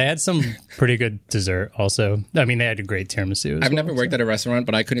remember that. They had some pretty good dessert also. I mean, they had a great tiramisu as I've well. never worked at a restaurant,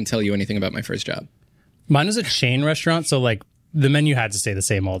 but I couldn't tell you anything about my first job. Mine was a chain restaurant, so like the menu had to stay the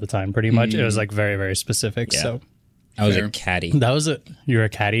same all the time pretty much. It was like very, very specific. Yeah. So I was Fair. a caddy. that was it. You're a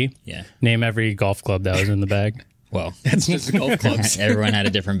caddy? Yeah. Name every golf club that was in the bag. Well, That's just golf clubs. everyone had a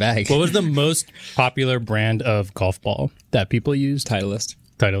different bag. What was the most popular brand of golf ball that people used? Titleist,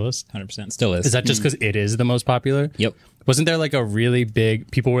 Titleist. 100%. Still is. Is that just because it is the most popular? Yep. Wasn't there like a really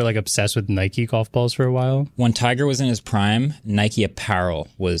big, people were like obsessed with Nike golf balls for a while? When Tiger was in his prime, Nike apparel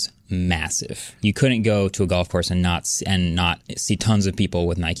was massive. You couldn't go to a golf course and not see tons of people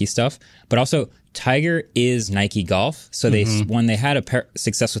with Nike stuff. But also, Tiger is Nike Golf. So they when they had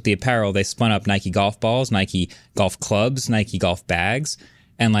success with the apparel, they spun up Nike golf balls, Nike golf clubs, Nike golf bags,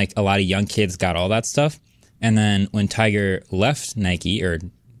 and like a lot of young kids got all that stuff. And then when Tiger left Nike or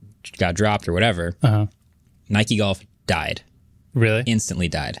got dropped or whatever, Nike Golf died. Really? Instantly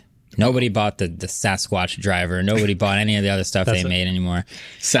died. Nobody bought the Sasquatch driver. Nobody bought any of the other stuff they made anymore.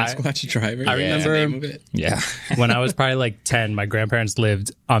 Sasquatch driver. I That's the remember- name of it. Yeah. When I was probably like 10, my grandparents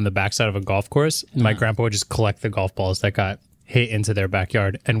lived on the backside of a golf course. My grandpa would just collect the golf balls that got hit into their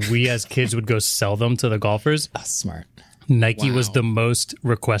backyard. And we as kids would go sell them to the golfers. That's smart. Nike was the most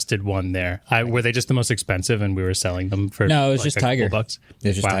requested one there. Were they just the most expensive and we were selling them for No, it was like just a couple Tiger. bucks? It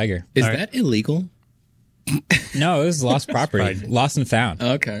was just Wow. Tiger. Is All right. that illegal? No, it was lost property. Lost and found.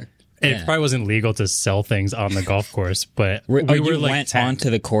 Okay. It probably wasn't legal to sell things on the golf course, but We were you like went 10. onto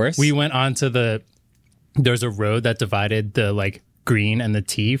the course? We went onto there's a road that divided the like green and the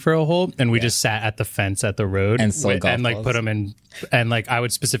tee for a hole, and we just sat at the fence at the road And sold golf and like balls. put them in, and like I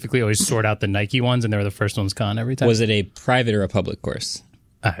would specifically always sort out the Nike ones, and they were the first ones gone every time. Was it a private or a public course?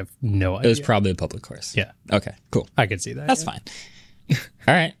 I have no idea. It was probably a public course. Yeah. Okay, cool. I could see that. That's yeah. fine.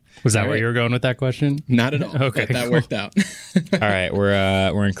 All right. Was that All where right. you were going with that question? Not at all. Okay, But that cool. worked out. All right,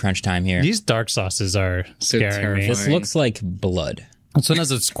 we're in crunch time here. These dark sauces are scaring me. terrifying. This looks like blood. This one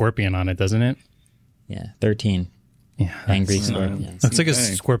has a scorpion on it, doesn't it? Yeah, 13 Yeah. angry scorpions. Looks like a Okay.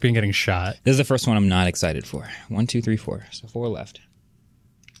 scorpion getting shot. This is the first one I'm not excited for. 1, 2, 3, 4. So 4 left.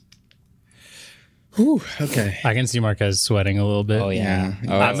 Whew, okay. I can see Marquez sweating a little bit. Oh yeah.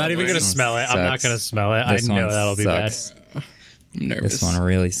 Yeah. Oh, I'm not even going to this one smell it. I'm not sucks. going to smell it. This I know one that'll be sucks. bad. I'm nervous. This one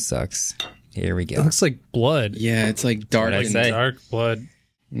really sucks. Here we It go. looks like blood. Yeah, it's like dark. What'd I And say? Dark blood.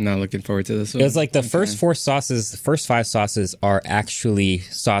 I'm not looking forward to this one. It's like the first 4 sauces, the first 5 sauces are actually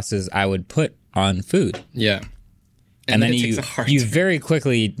sauces I would put on food. Yeah. And then it you takes a hard you turn. very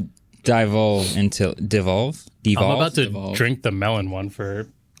quickly devolve. I'm about to Devolve. drink the melon one for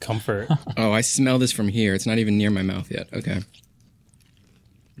comfort. Oh, I smell this from here. It's not even near my mouth yet. Okay.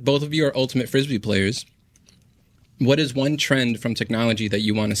 Both of you are ultimate frisbee players. What is one trend from technology that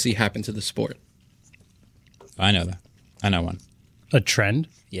you want to see happen to the sport? I know that. I know one. A trend?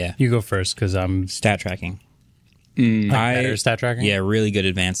 Yeah. You go first because I'm Stat tracking. better stat tracking. Yeah, really good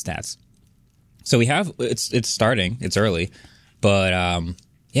advanced stats. So we have it's starting, it's early, but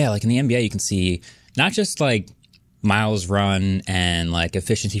yeah, like in the NBA you can see not just like miles run and like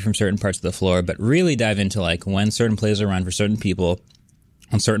efficiency from certain parts of the floor, but really dive into like when certain plays are run for certain people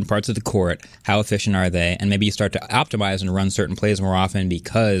on certain parts of the court, how efficient are they, and maybe you start to optimize and run certain plays more often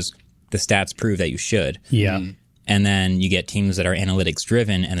because the stats prove that you should. Yeah. And then you get teams that are analytics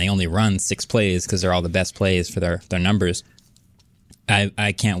driven and they only run 6 plays because they're all the best plays for their numbers.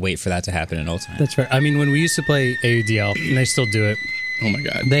 I can't wait for that to happen in Ultimate. That's fair. I mean, when we used to play AUDL, and they still do it, Oh my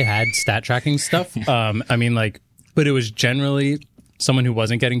God. they had stat tracking stuff. I mean, like, but it was generally someone who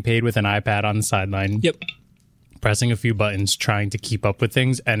wasn't getting paid with an iPad on the sideline. Yep. Pressing a few buttons, trying to keep up with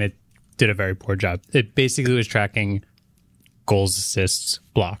things, and it did a very poor job. It basically was tracking goals, assists,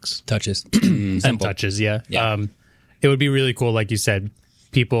 blocks, Touches. and touches. Yeah. It would be really cool, like you said,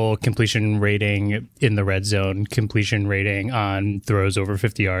 people completion rating in the red zone, completion rating on throws over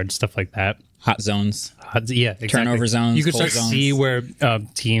 50 yards, stuff like that. Hot zones. Yeah, exactly. Turnover zones, You could cold start to zones. see where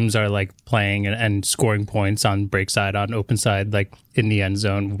teams are like playing and scoring points on break side, on open side, like in the end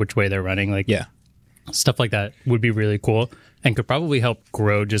zone, which way they're running. Like, Yeah. stuff like that would be really cool and could probably help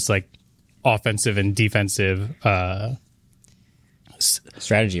grow just like offensive and defensive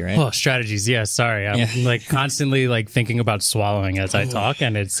Strategy, right? strategies. Yeah, sorry. I'm Yeah. like constantly like thinking about swallowing as I talk,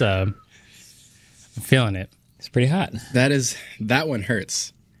 and it's I'm feeling it. It's pretty hot. That one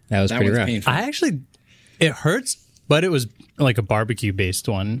hurts. That was That pretty one's rough. painful. I actually, it hurts, but it was like a barbecue based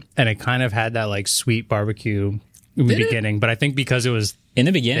one, and it kind of had that like sweet barbecue in the beginning, but I think because it was In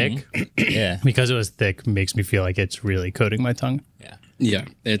the beginning. thick, Yeah. because it was thick, makes me feel like it's really coating my tongue. Yeah. Yeah,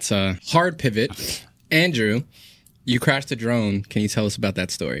 it's a hard pivot. Andrew, you crashed a drone. Can you tell us about that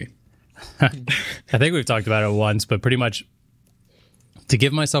story? I think we've talked about it once, but pretty much to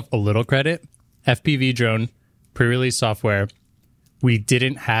give myself a little credit, FPV drone, pre-release software, we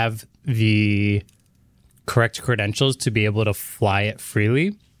didn't have the correct credentials to be able to fly it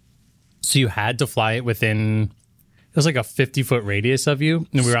freely. So you had to fly it within, it was like a 50-foot radius of you,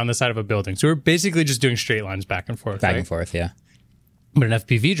 and we were on the side of a building. So we were basically just doing straight lines back and forth. Back and forth, yeah. But an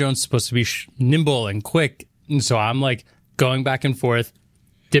FPV drone's supposed to be nimble and quick. And so I'm like going back and forth,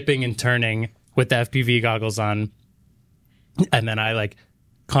 dipping and turning with the FPV goggles on. And then I like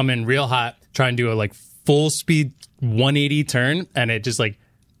come in real hot, try and do a like full speed 180 turn. And it just like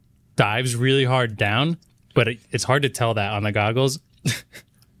dives really hard down. But it's hard to tell that on the goggles.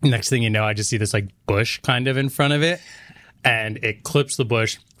 Next thing you know, I just see this like bush kind of in front of it. And it clips the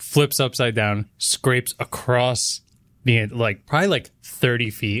bush, flips upside down, scrapes across the like probably like 30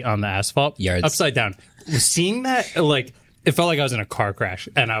 feet on the asphalt, Yards. upside down. Seeing that, like it felt like I was in a car crash,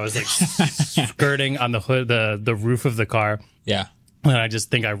 and I was like skirting on the hood, the roof of the car, Yeah. and I just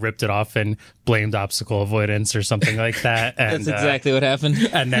think I ripped it off and blamed obstacle avoidance or something like that. And, That's exactly what happened.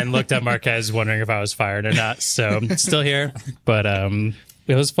 and then looked at Marquez, wondering if I was fired or not. So still here, but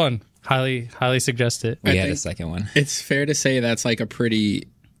it was fun. Highly suggest it. We I had a think second one. It's fair to say that's like a pretty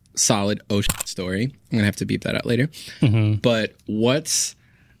solid ocean story. I'm going to have to beep that out later. But what's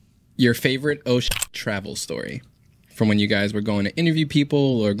your favorite ocean travel story from when you guys were going to interview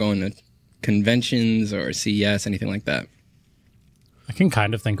people or going to conventions or CES, anything like that? I can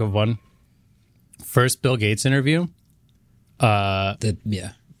kind of think of one. First Bill Gates interview. Yeah.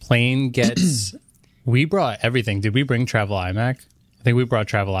 Plane gets. We brought everything. Did we bring travel iMac? I think we brought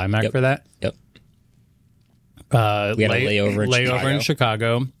travel iMac Yep. for that. Yep. We had a layover in in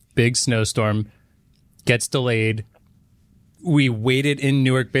Chicago. Big snowstorm. Gets delayed. We waited in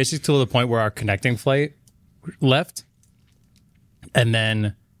Newark basically till the point where our connecting flight left. And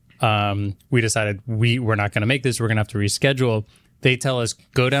then we decided we're not going to make this. We're going to have to reschedule. They tell us,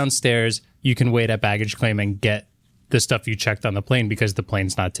 go downstairs. You can wait at baggage claim and get the stuff you checked on the plane because the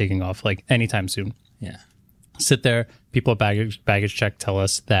plane's not taking off like anytime soon. Yeah. Sit there. People at baggage check tell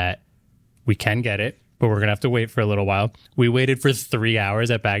us that we can get it, but we're going to have to wait for a little while. We waited for 3 hours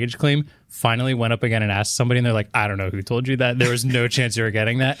at baggage claim, finally went up again and asked somebody, and they're like, I don't know who told you that. There was no chance you were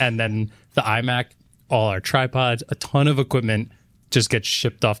getting that. And then the iMac, all our tripods, a ton of equipment just gets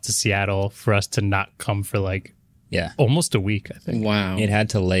shipped off to Seattle for us to not come for like Yeah. almost a week, I think. Wow. It had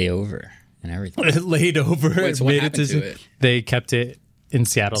to lay over and everything. It laid over. Wait, so what happened to it? They kept it in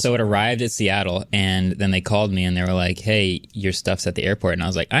Seattle. So it arrived at Seattle, and then they called me and they were like, hey, your stuff's at the airport. And I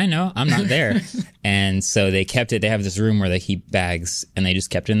was like, I know, I'm not there. And so they kept it. They have this room where they keep bags, and they just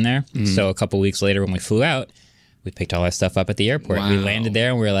kept it in there. So a couple weeks later when we flew out, we picked all our stuff up at the airport. Wow. We landed there,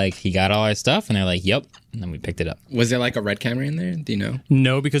 and we were like, he got all our stuff? And they're like, yep. And then we picked it up. Was there like a red camera in there? Do you know?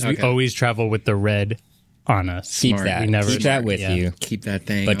 No, because we Okay. always travel with the red on us. Keep Smart. that. We never- Keep that with yeah. you. Keep that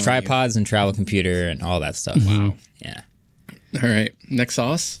thing. But on tripods and travel computer and all that stuff. Wow. Yeah. you. All right. Next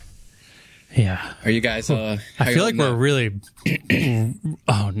sauce. Yeah. Are you guys? I feel like we're really.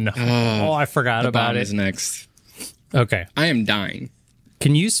 Oh no! I forgot the about bomb it. is next. Okay, I am dying.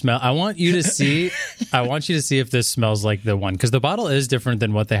 can you smell? I want you to see. I want you to see if this smells like the one, because the bottle is different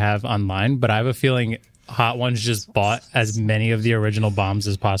than what they have online. But I have a feeling Hot Ones just bought as many of the original bombs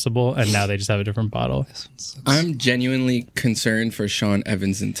as possible, and now they just have a different bottle. I'm genuinely concerned for Sean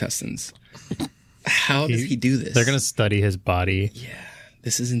Evans' intestines. How does he do this? They're gonna study his body.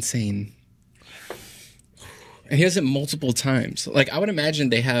 This is insane. And he does it multiple times. Like, I would imagine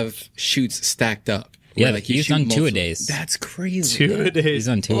they have shoots stacked up. Yeah, where, like you he's shoot done multiple- two-a-days. That's crazy. 2 days. He's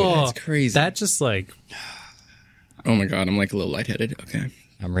on 2 a Oh, days. That's crazy. That just like Oh my God, I'm like a little lightheaded. Okay.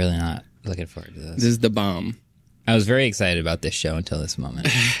 I'm really not looking forward to this. This is the bomb. I was very excited about this show until this moment.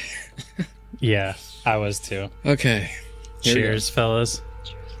 yeah, I was too. Okay. Here we go. Cheers, fellas.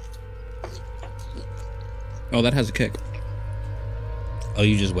 Oh, that has a kick. Oh,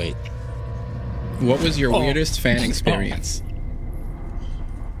 you just wait. What was your weirdest fan experience?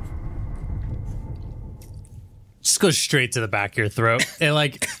 Just go straight to the back of your throat. And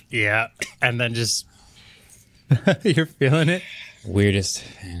like, yeah. And then just you're feeling it. Weirdest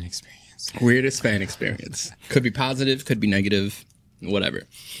fan experience. Weirdest fan experience. Could be positive, could be negative, whatever.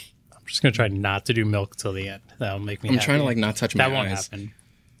 I'm just gonna try not to do milk till the end. That'll make me I'm happy. trying to like not touch my That won't eyes. happen.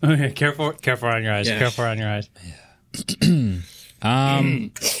 Okay, careful on your eyes. Yeah. Careful on your eyes.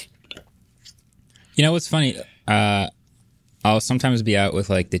 You know what's funny? I'll sometimes be out with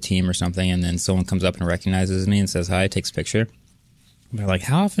like the team or something, and then someone comes up and recognizes me and says hi, takes a picture. They're like,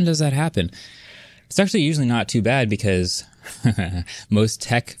 how often does that happen? It's actually usually not too bad because most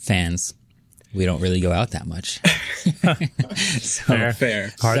tech fans, we don't really go out that much.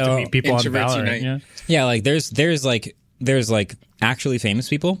 Fair. Hard to meet people on Introverts Valorant. unite. Yeah, like there's like actually famous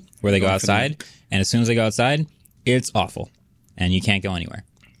people where they go outside, and as soon as they go outside, it's awful, and you can't go anywhere.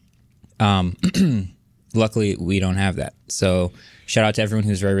 Luckily, we don't have that. So shout out to everyone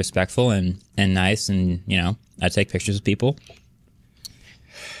who's very respectful and nice, and you know, I take pictures of people.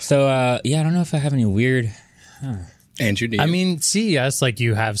 So yeah, I don't know if I have any weird. Andrew, do you? I mean, CES, like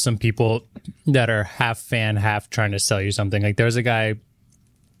you have some people that are half fan, half trying to sell you something. Like there was a guy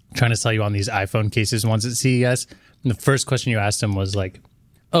trying to sell you on these iPhone cases once at CES. And the first question you asked him was like,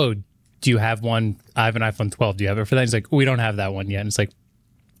 oh, do you have one? I have an iPhone 12. Do you have it for that? He's like, we don't have that one yet. And it's like,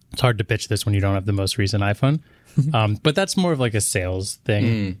 it's hard to pitch this when you don't have the most recent iPhone. But that's more of like a sales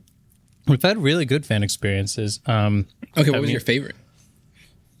thing. We've had really good fan experiences. Okay, what was your favorite?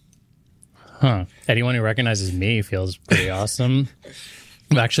 Anyone who recognizes me feels pretty awesome.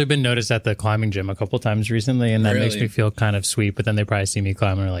 I've actually been noticed at the climbing gym a couple times recently, and that makes me feel kind of sweet. But then they probably see me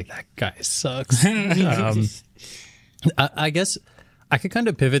climbing and are like, that guy sucks. I guess I could kind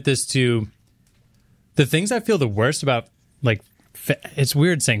of pivot this to the things I feel the worst about, like, it's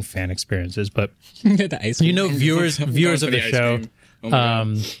weird saying fan experiences, but you know, viewers of the show.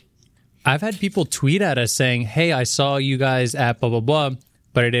 I've had people tweet at us saying, hey, I saw you guys at blah, blah, blah,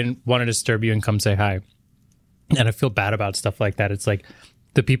 but I didn't want to disturb you and come say hi. And I feel bad about stuff like that. It's like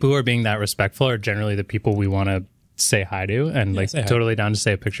the people who are being that respectful are generally the people we want to say hi to and like totally down to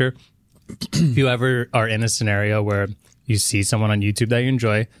say a picture. If you ever are in a scenario where you see someone on YouTube that you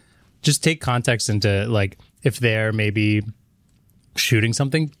enjoy, just take context into like if they're maybe shooting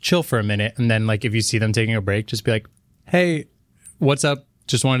something, chill for a minute. And then like if you see them taking a break, just be like, hey, what's up?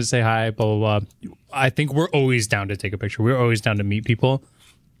 Just wanted to say hi, blah, blah, blah. I think we're always down to take a picture. We're always down to meet people.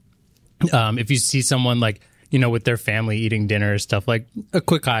 If you see someone like, you know, with their family eating dinner or stuff, like a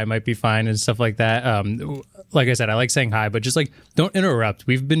quick hi might be fine and stuff like that. Like I said, I like saying hi, but just like don't interrupt.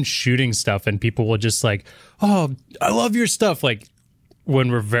 We've been shooting stuff and people will just like, oh, I love your stuff. Like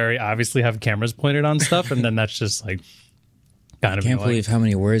when we're very obviously have cameras pointed on stuff, and then that's just like kind of. I can't believe how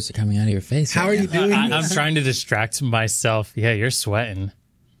many words are coming out of your face. How are you doing? I'm trying to distract myself. Yeah, you're sweating.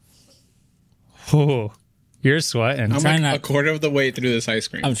 Oh, you're sweating. I'm like a quarter of the way through this ice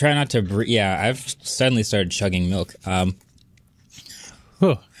cream. I'm trying not to breathe. Yeah, I've suddenly started chugging milk. I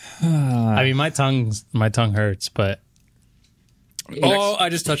mean, my tongue hurts, but I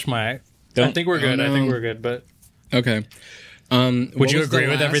just touched my. I think we're good. I think we're good. But okay. Would you agree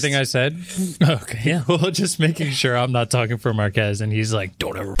with everything I said? Okay. Yeah. Well, just making sure I'm not talking for Marques, and he's like,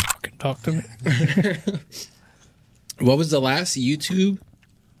 "Don't ever fucking talk to me." What was the last YouTube?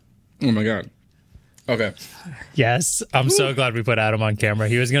 Oh my god. Okay. Yes, I'm so glad we put Adam on camera.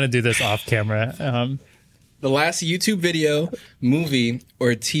 He was going to do this off camera. The last YouTube video, movie, or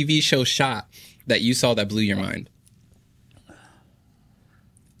TV show shot that you saw that blew your mind.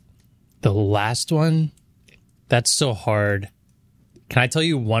 The last one? That's so hard. Can I tell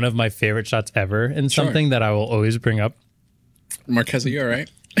you one of my favorite shots ever in something that I will always bring up? Marques, are you all right?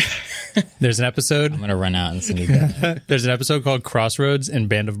 There's an episode. I'm going to run out and sing again. There's an episode called Crossroads in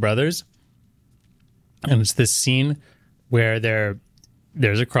Band of Brothers. And it's this scene where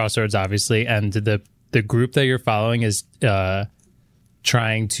there's a crossroads, obviously, and the group that you're following is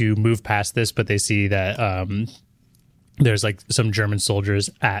trying to move past this, but they see that there's like some German soldiers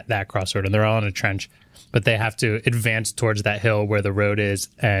at that crossroad, and they're all in a trench, but they have to advance towards that hill where the road is.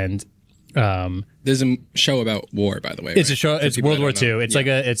 And there's a show about war, by the way. It's a show. It's World War II. It's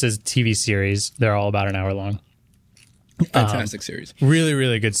it's a TV series. They're all about an hour long. Fantastic series. Really,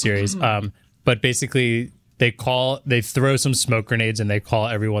 really good series. But basically, they throw some smoke grenades and they call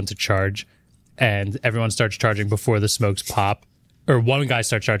everyone to charge, and everyone starts charging before the smokes pop, or one guy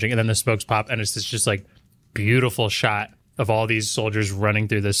starts charging and then the smokes pop, and it's this just like beautiful shot of all these soldiers running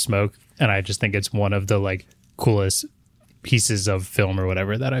through this smoke, and I just think it's one of the like coolest pieces of film or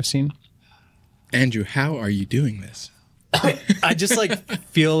whatever that I've seen. Andrew, how are you doing this? I just like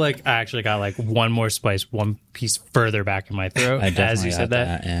feel like I actually got like one more spice, one piece further back in my throat as you said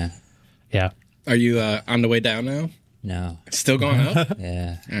that. Yeah. Are you on the way down now? No. Still going up?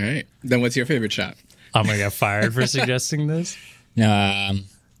 Yeah. All right. Then what's your favorite shot? I'm going to get fired for suggesting this. No,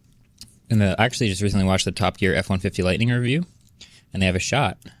 I actually just recently watched the Top Gear F-150 Lightning review, and they have a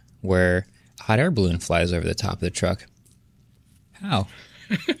shot where a hot air balloon flies over the top of the truck. How?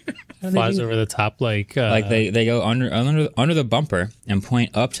 Flies over the top like they go under the bumper and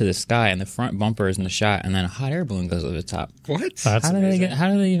point up to the sky, and the front bumper is in the shot, and then a hot air balloon goes over the top. What? That's How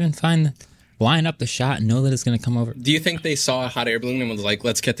do they even line up the shot and know that it's going to come over? Do you think they saw a hot air balloon and was like,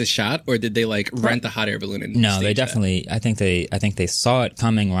 let's get this shot? Or did they like rent the hot air balloon and No, they stage that? definitely, I think they saw it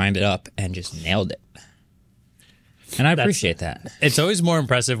coming, lined it up, and just nailed it. And I appreciate that. It's always more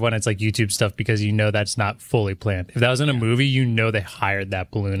impressive when it's like YouTube stuff because you know that's not fully planned. If that was in a movie, you know they hired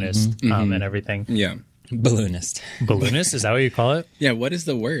that balloonist and everything. Yeah. Balloonist. Balloonist? Is that what you call it? Yeah, what is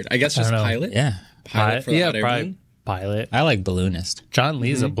the word? I guess just don't know. pilot? Yeah. Pilot for the hot air probably balloon? pilot. I like balloonist. John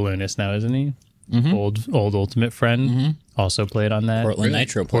Lee's a balloonist now, isn't he? Old Ultimate Friend also played on that. Portland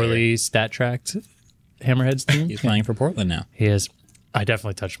Nitro player. Poorly stat tracked Hammerheads team. He's playing for Portland now. He is. I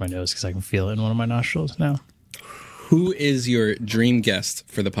definitely touched my nose because I can feel it in one of my nostrils now. Who is your dream guest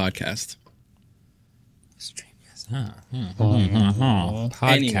for the podcast? Podcast.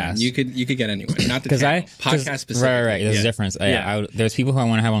 Anyone. You could get anyone. Not the channel. Podcast specific. Right. There's a difference. There's people who I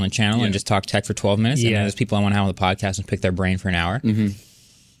want to have on the channel and just talk tech for 12 minutes, and then there's people I want to have on the podcast and pick their brain for an hour.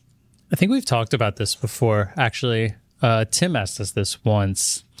 I think we've talked about this before, actually. Tim asked us this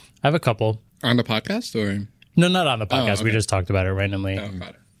once. I have a couple. On the podcast or? No, not on the podcast. okay. We just talked about it randomly. Oh,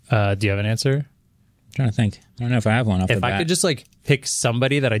 got it. Do you have an answer? I'm trying to think. I don't know if I have one off the If bat. I could just like pick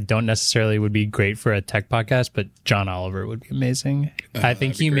somebody that I don't necessarily would be great for a tech podcast, but John Oliver would be amazing. I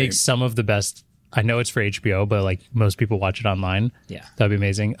think he makes some of the best. I know it's for HBO, but like most people watch it online. Yeah. That'd be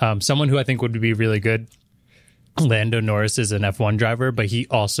amazing. Someone who I think would be really good. Lando Norris is an F1 driver, but he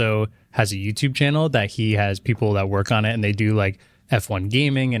also has a YouTube channel that he has people that work on it, and they do like F1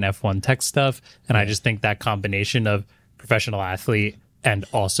 gaming and F1 tech stuff. And I just think that combination of professional athlete and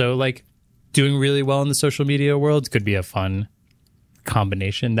also like doing really well in the social media world could be a fun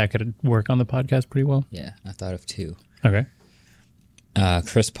combination that could work on the podcast pretty well. Yeah, I thought of two. Okay.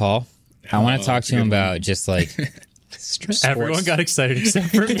 Chris Paul. I want to talk to him about just like Everyone got excited except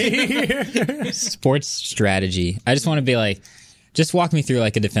for me. sports strategy. I just want to be like, just walk me through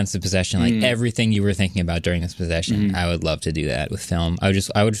like a defensive possession, like everything you were thinking about during this possession. I would love to do that with film. I would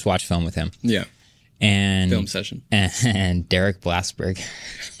just watch film with him. Yeah. And Film session. And Derek Blasberg.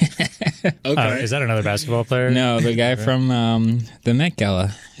 Okay. Is that another basketball player? No, the guy from the Met Gala,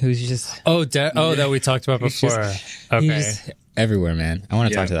 who's just that we talked about before. Okay. he's just everywhere, man. I want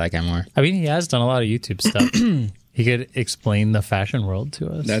to talk to that guy more. I mean, he has done a lot of YouTube stuff. He could explain the fashion world to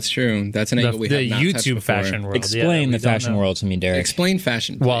us. That's true. That's an angle we have not touched YouTube before. fashion world. Explain the fashion world to me, Derek. Explain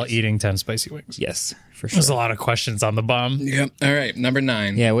fashion. While please. eating 10 spicy wings. Yes, for sure. There's a lot of questions on the bomb. Yep. All right. Number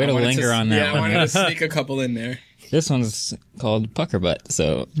 9. Yeah, way to I wanted linger on that Yeah, one. I wanted to sneak a couple in there. This one's called Pucker Butt,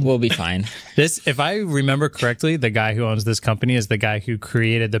 so we'll be fine. This, if I remember correctly, the guy who owns this company is the guy who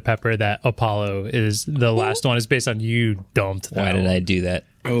created the pepper that Apollo is. The last one is based on. You dumped that. Why did I do that?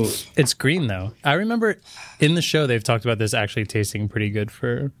 Oh, It's green though. I remember in the show they've talked about this actually tasting pretty good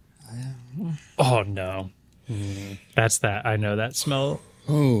for. Oh no, that's that. I know that smell.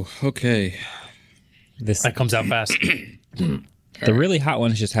 okay. This That comes out fast. the really hot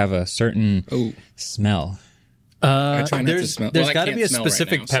ones just have a certain smell. I try not to There's smell. there's Well, I got to can't be a smell right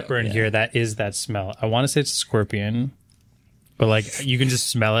specific now, so- pepper in here that is that smell. I want to say it's scorpion, but like you can just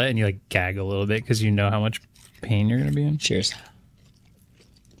smell it and you like gag a little bit because you know how much pain you're gonna be in. Cheers.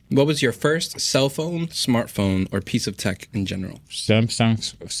 What was your first cell phone, smartphone, or piece of tech in general?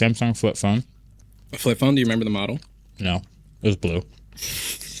 Samsung flip phone. A flip phone? Do you remember the model? No, it was blue.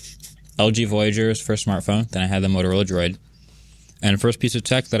 LG Voyager was first smartphone. Then I had the Motorola Droid. And the first piece of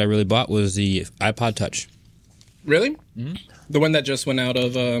tech that I really bought was the iPod Touch. Really? Mm-hmm. The one that just went out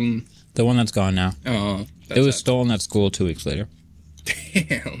of. The one that's gone now. Oh, It was stolen at school 2 weeks later.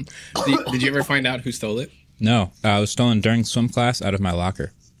 Damn. Did you ever find out who stole it? No, it was stolen during swim class out of my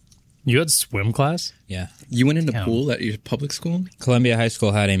locker. You had swim class? Yeah. You went into pool at your public school? Columbia High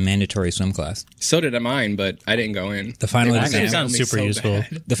School had a mandatory swim class. So did mine, but I didn't go in. The final Actually, it exam. sounds super useful.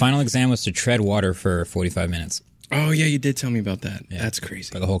 The final exam was to tread water for 45 minutes Oh yeah, you did tell me about that. Yeah. That's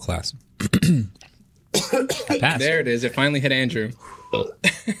crazy. for the whole class. I passed. There it is. It finally hit Andrew. Oh,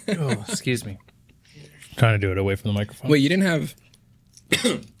 excuse me. Trying to do it away from the microphone. Wait, you didn't have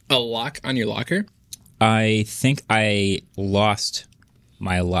a lock on your locker? I think I lost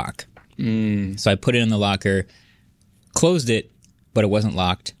my lock. So I put it in the locker, closed it, but it wasn't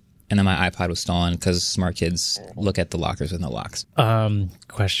locked. And then my iPod was stolen because smart kids look at the lockers and the locks.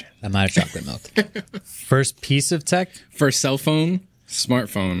 Question. I'm out of chocolate milk. First piece of tech? First cell phone,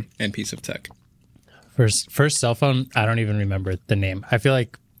 smartphone, and piece of tech. First cell phone, I don't even remember the name. I feel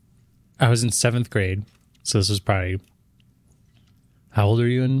like I was in 7th grade. So this was probably, how old are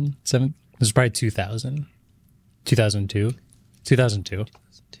you in 7th? This was probably 2000, 2002. 2002.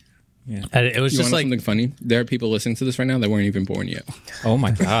 Yeah. And it was You just want like something funny? There are people listening to this right now that weren't even born yet. Oh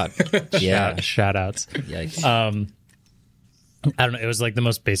my god. Yeah. shout outs. Yikes. I don't know. It was like the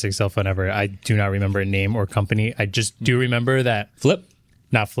most basic cell phone ever. I do not remember a name or company. I just do remember that Flip.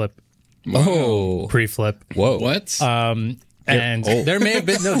 not Flip, Oh. pre-Flip. Whoa. What? And there may have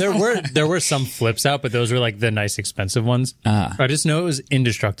been there were some flips out, but those were like the nice expensive ones. I just know it was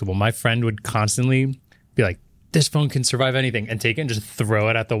indestructible. My friend would constantly be like, "This phone can survive anything," and take it and just throw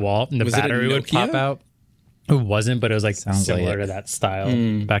it at the wall, and the Was it a battery would Nokia? pop out. It wasn't, but it was like Sounds similar like it. to that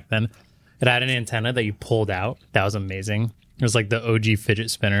style back then. It had an antenna that you pulled out. That was amazing. It was like the OG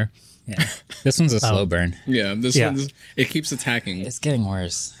fidget spinner. Yeah. This one's a slow burn. yeah, this yeah. one's it keeps attacking. It's getting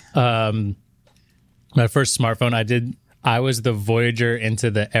worse. My first smartphone, I was the Voyager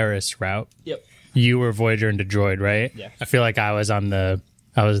into the Eris route. Yep. You were Voyager into Droid, right? Yeah. I feel like that was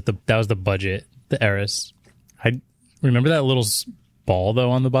the budget, the Eris. I remember that little ball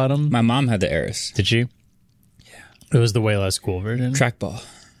though on the bottom. My mom had the Eris. Did she? Yeah. It was the way less cool version. Trackball.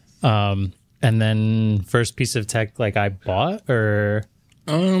 And then first piece of tech like I bought or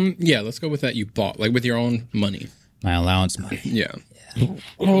Yeah, let's go with that. You bought like with your own money. My allowance money. Yeah.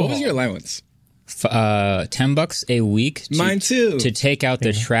 What was your allowance? $10 a week. Mine too. To take out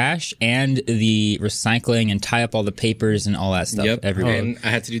the trash and the recycling and tie up all the papers and all that stuff Yep. every day. And I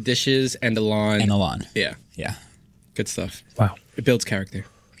had to do dishes and the lawn. And the lawn. Yeah. Yeah. Good stuff. wow. It builds character.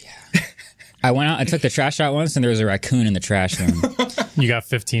 I went out, I took the trash out once and there was a raccoon in the trash room. You got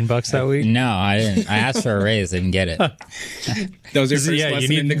 $15 that week? No, I didn't. I asked for a raise, didn't get it. That was your first Yeah, you lesson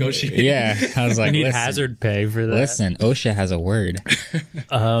need- in negotiating. Yeah. I was like, I need listen, hazard pay for that. listen, OSHA has a word.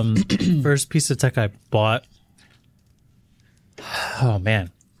 First piece of tech I bought. Oh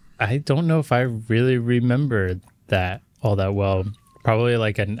man, I don't know if I really remember that all that well. Probably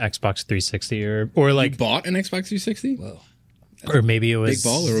like an Xbox 360 or like, Bought an Xbox 360? Whoa. or maybe it was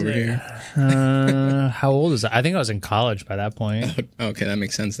Big baller over here. How old is that? I think I was in college by that point. Okay, that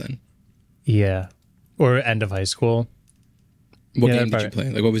makes sense then. Yeah, or end of high school. What Yeah, game did that you part- play?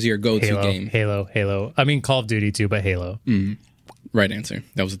 Like, what was your go-to game? Halo. I mean, Call of Duty too, but Halo. Right answer.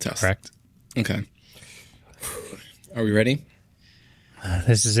 That was a test. Correct. Okay. Are we ready?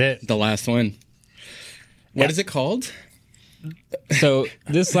 This is it. The last one. What is it called? So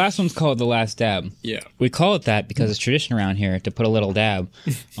this last one's called The Last Dab. Yeah. We call it that because it's tradition around here to put a little dab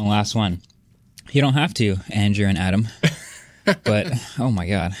on the last one. You don't have to, Andrew and Adam. But, oh my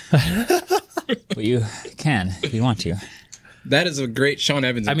God. But you can if you want to. That is a great Sean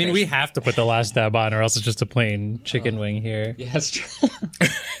Evans I mean, we impression. have to put the last dab on, or else it's just a plain chicken wing here. Yeah, that's true.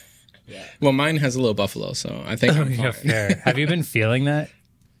 Well, mine has a little buffalo, so I think I'm fine. Yeah, fair. Have you been feeling that?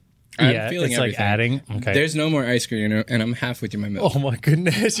 I'm feeling it's everything. like adding. Okay. There's no more ice cream, and I'm halfway through my milk. Oh my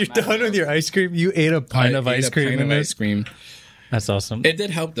goodness! You're done with your ice cream. You ate a pint of I ate ice a cream. pint in of this? ice cream. That's awesome. It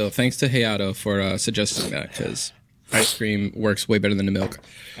did help, though. Thanks to Hayato for suggesting that, because ice cream works way better than the milk.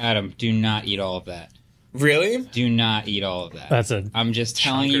 Adam, do not eat all of that. Really? Do not eat all of that. That's a. I'm just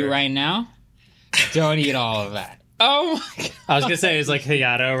telling you Chunker. right now, don't eat all of that. Oh my God. I was gonna say it's like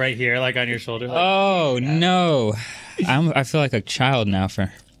Hayato right here, like on your shoulder. Like, Oh no. I feel like a child now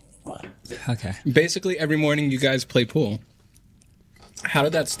for. Okay. Basically, every morning you guys play pool. How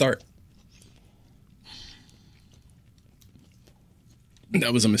did that start?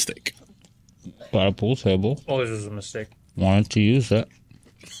 That was a mistake. Got a pool table. oh, this is a mistake. Wanted to use it.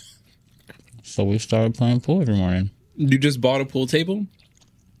 So we started playing pool every morning. You just bought a pool table?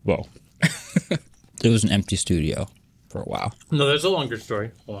 Well, it was an empty studio for a while. No, there's a longer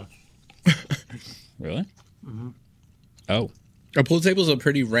story. Hold on. Really? Oh. A pool table's a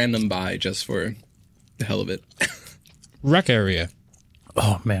pretty random buy just for the hell of it. Rec area.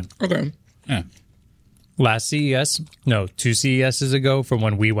 Oh man. Okay. Yeah. Last CES, no, 2 CESs ago from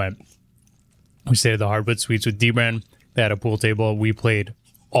when we went, we stayed at the Hardwood Suites with D-Brand. They had a pool table. We played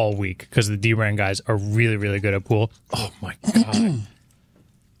all week because the D-Brand guys are really, really good at pool. Oh my God.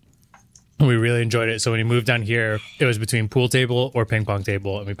 We really enjoyed it. So when we moved down here, it was between pool table or ping pong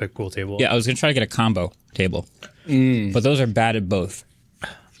table, and we picked pool table. Yeah, I was going to try to get a combo table. But those are bad at both.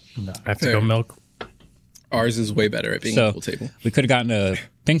 No, I have to Fair. go milk. Ours is way better at being So a pool table. we could have gotten a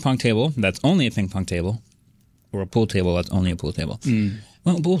ping pong table that's only a ping pong table, or a pool table that's only a pool table.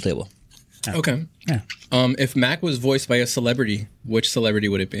 Well, a pool table. Okay. Yeah. If Mac was voiced by a celebrity, which celebrity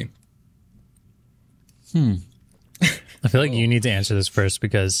would it be? I feel like you need to answer this first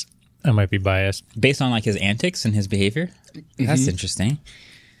because I might be biased. Based on like his antics and his behavior. That's interesting.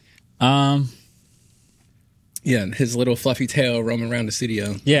 Yeah, his little fluffy tail roaming around the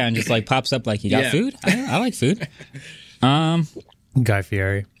studio. Yeah, and just like pops up like, you got Yeah. food? I like food. Guy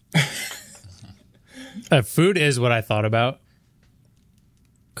Fieri. Food is what I thought about.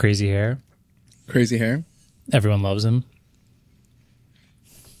 Crazy hair. Crazy hair. Everyone loves him.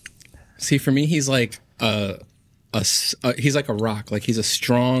 See, for me, he's like he's like a rock. Like he's a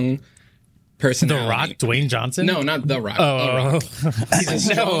strong personality. The Rock, Dwayne Johnson? No, not The Rock. Oh. A Rock. He's a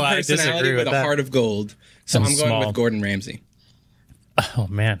strong I personality disagree with with a that. heart of gold. So And I'm going small. with Gordon Ramsay. Oh,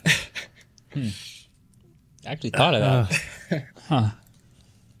 man. I actually thought of that.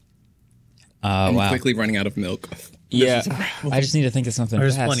 I'm Wow. quickly running out of milk. Yeah. I just need to think of something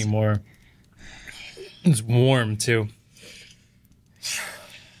There's fast. plenty more. It's warm, too.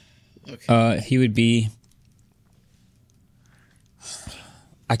 He would be.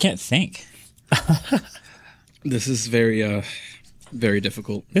 I can't think. This is very, very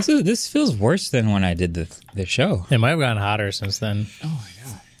difficult. This feels worse than when I did the show. It might have gotten hotter since then. Oh my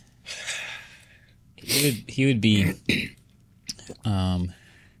god. He would be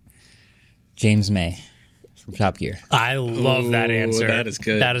James May from Top Gear. I love that Ooh, answer. that is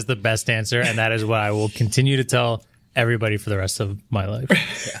good. That is the best answer, and that is what I will continue to tell everybody for the rest of my life.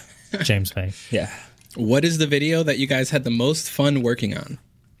 James May. Yeah. What is the video that you guys had the most fun working on?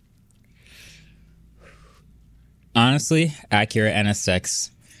 Honestly, Acura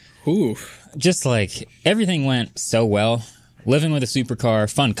NSX. Ooh. Just like everything went so well. Living with a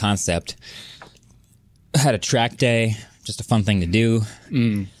supercar, fun concept. Had a track day, just a fun thing to do.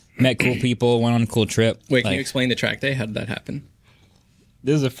 Met cool people, went on a cool trip. Wait, can you explain the track day? How did that happen?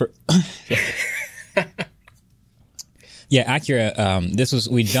 This is yeah, Acura.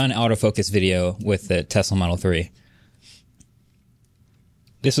 We'd done autofocus video with the Tesla Model 3.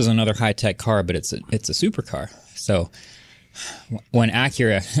 This was another high tech car, but it's a supercar. So when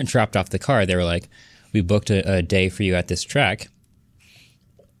Acura dropped off the car, they were like, "We booked a day for you at this track.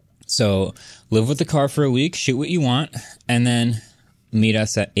 So live with the car for a week, shoot what you want, and then meet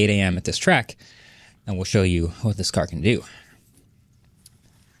us at 8 a.m. at this track, and we'll show you what this car can do."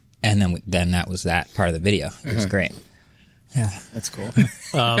 And then that was that part of the video. It was great. Yeah, That's cool.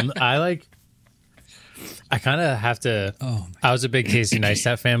 I kind of have to. I was a big Casey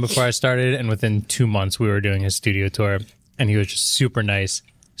Neistat fan before I started, and within 2 months we were doing his studio tour, and he was just super nice,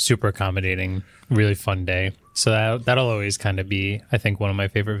 super accommodating, really fun day. So that'll always kind of be, I think, one of my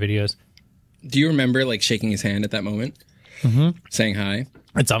favorite videos. Do you remember like shaking his hand at that moment? Mm-hmm. Saying hi?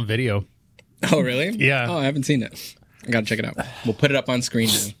 It's on video. Oh, really? Yeah. Oh, I haven't seen it. I gotta check it out. We'll put it up on screen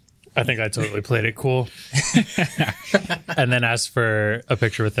now. I think I totally played it cool. And then asked for a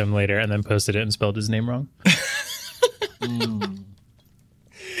picture with him later, and then posted it and spelled his name wrong. on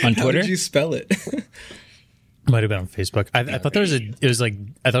How Twitter. did you spell it? Might have been on Facebook. I thought there was I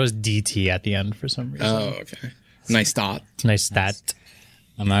thought it was DT at the end for some reason. Oh, okay. Nice dot. Nice stat.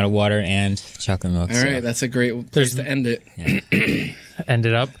 I'm out of water and chocolate milk. All right, that's a great place to end it.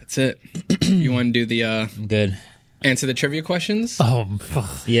 Ended up. That's it. You want to do the I'm good. answer the trivia questions? Oh,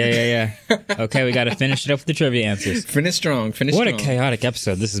 Yeah. Okay, we got to finish it up with the trivia answers. Finish strong. Finish What a strong. chaotic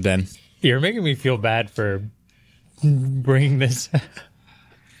episode this has been. you're making me feel bad for bringing this.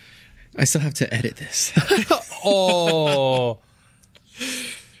 I still have to edit this. Oh,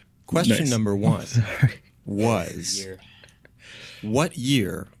 Question Nice. number one was, what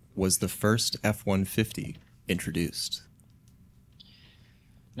year was the first F-150 introduced?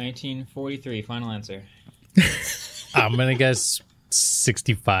 1943, final answer. I'm gonna guess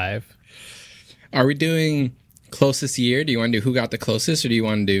 65. Are we doing closest year? Do you want to do who got the closest, or do you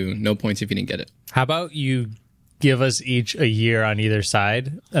want to do no points if you didn't get it? How about you give us each a year on either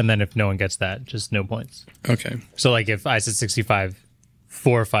side, and then if no one gets that, just no points. Okay. So like if I said 65,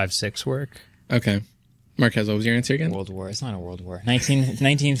 4, 5, 6 work. Okay. Marquez, what was your answer again? World War. It's not a World War.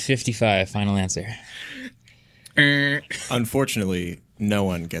 1955, final answer. Unfortunately, no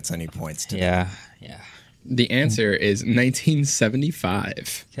one gets any points today. Yeah. The answer is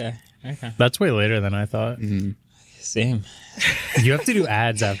 1975. Okay. That's way later than I thought. Same. You have to do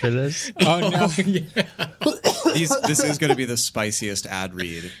ads after this. Oh, no. This is going to be the spiciest ad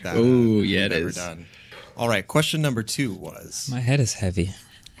read that Ooh, yeah, we've it ever is. done. All right, question number 2 was, My head is heavy.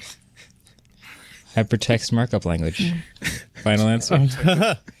 Hypertext markup language. Final answer.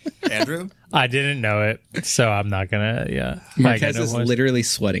 Andrew? I didn't know it, so I'm not gonna. Yeah, Marquez I get is no points. literally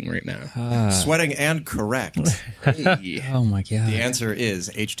sweating right now. Sweating and correct. Oh, my God. The answer is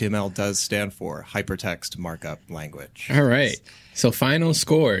HTML does stand for Hypertext Markup Language. All right. So final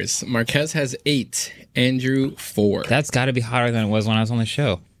scores. Marquez has 8. Andrew 4. That's got to be hotter than it was when I was on the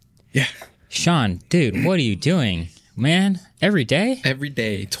show. Yeah. Sean, dude, what are you doing? Man, every day? Every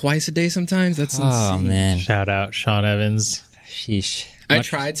day. Twice a day sometimes? That's Oh, insane. man. Shout out Sean Evans. Sheesh. I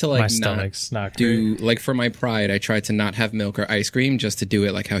tried to My like not stomach's not do like for my pride. I tried to not have milk or ice cream just to do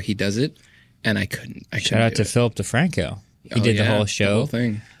it like how he does it, and I couldn't. Shout out to Philip DeFranco. He did the whole The show. whole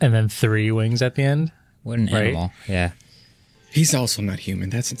thing. And then 3 wings at the end. What an Right? animal. Yeah. He's also not human.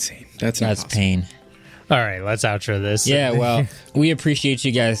 That's insane. That's That's impossible. pain. All right, let's outro this. Yeah, well, we appreciate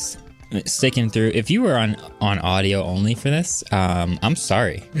you guys sticking through. If you were on audio only for this, I'm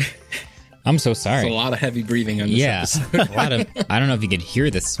sorry. I'm so sorry. There's a lot of heavy breathing on this Yeah, episode. a lot of. I don't know if you could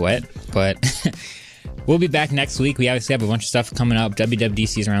hear the sweat, but we'll be back next week. We obviously have a bunch of stuff coming up.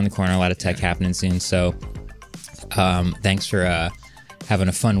 WWDC is around the corner. A lot of tech happening soon. So, thanks for having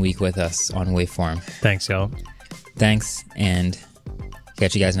a fun week with us on Waveform. Thanks, y'all. Thanks, and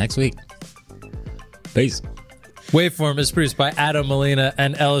catch you guys next week. Peace. Waveform is produced by Adam Molina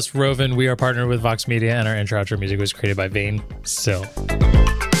and Ellis Rovin. We are partnered with Vox Media, and our intro outro music was created by Vane Sill.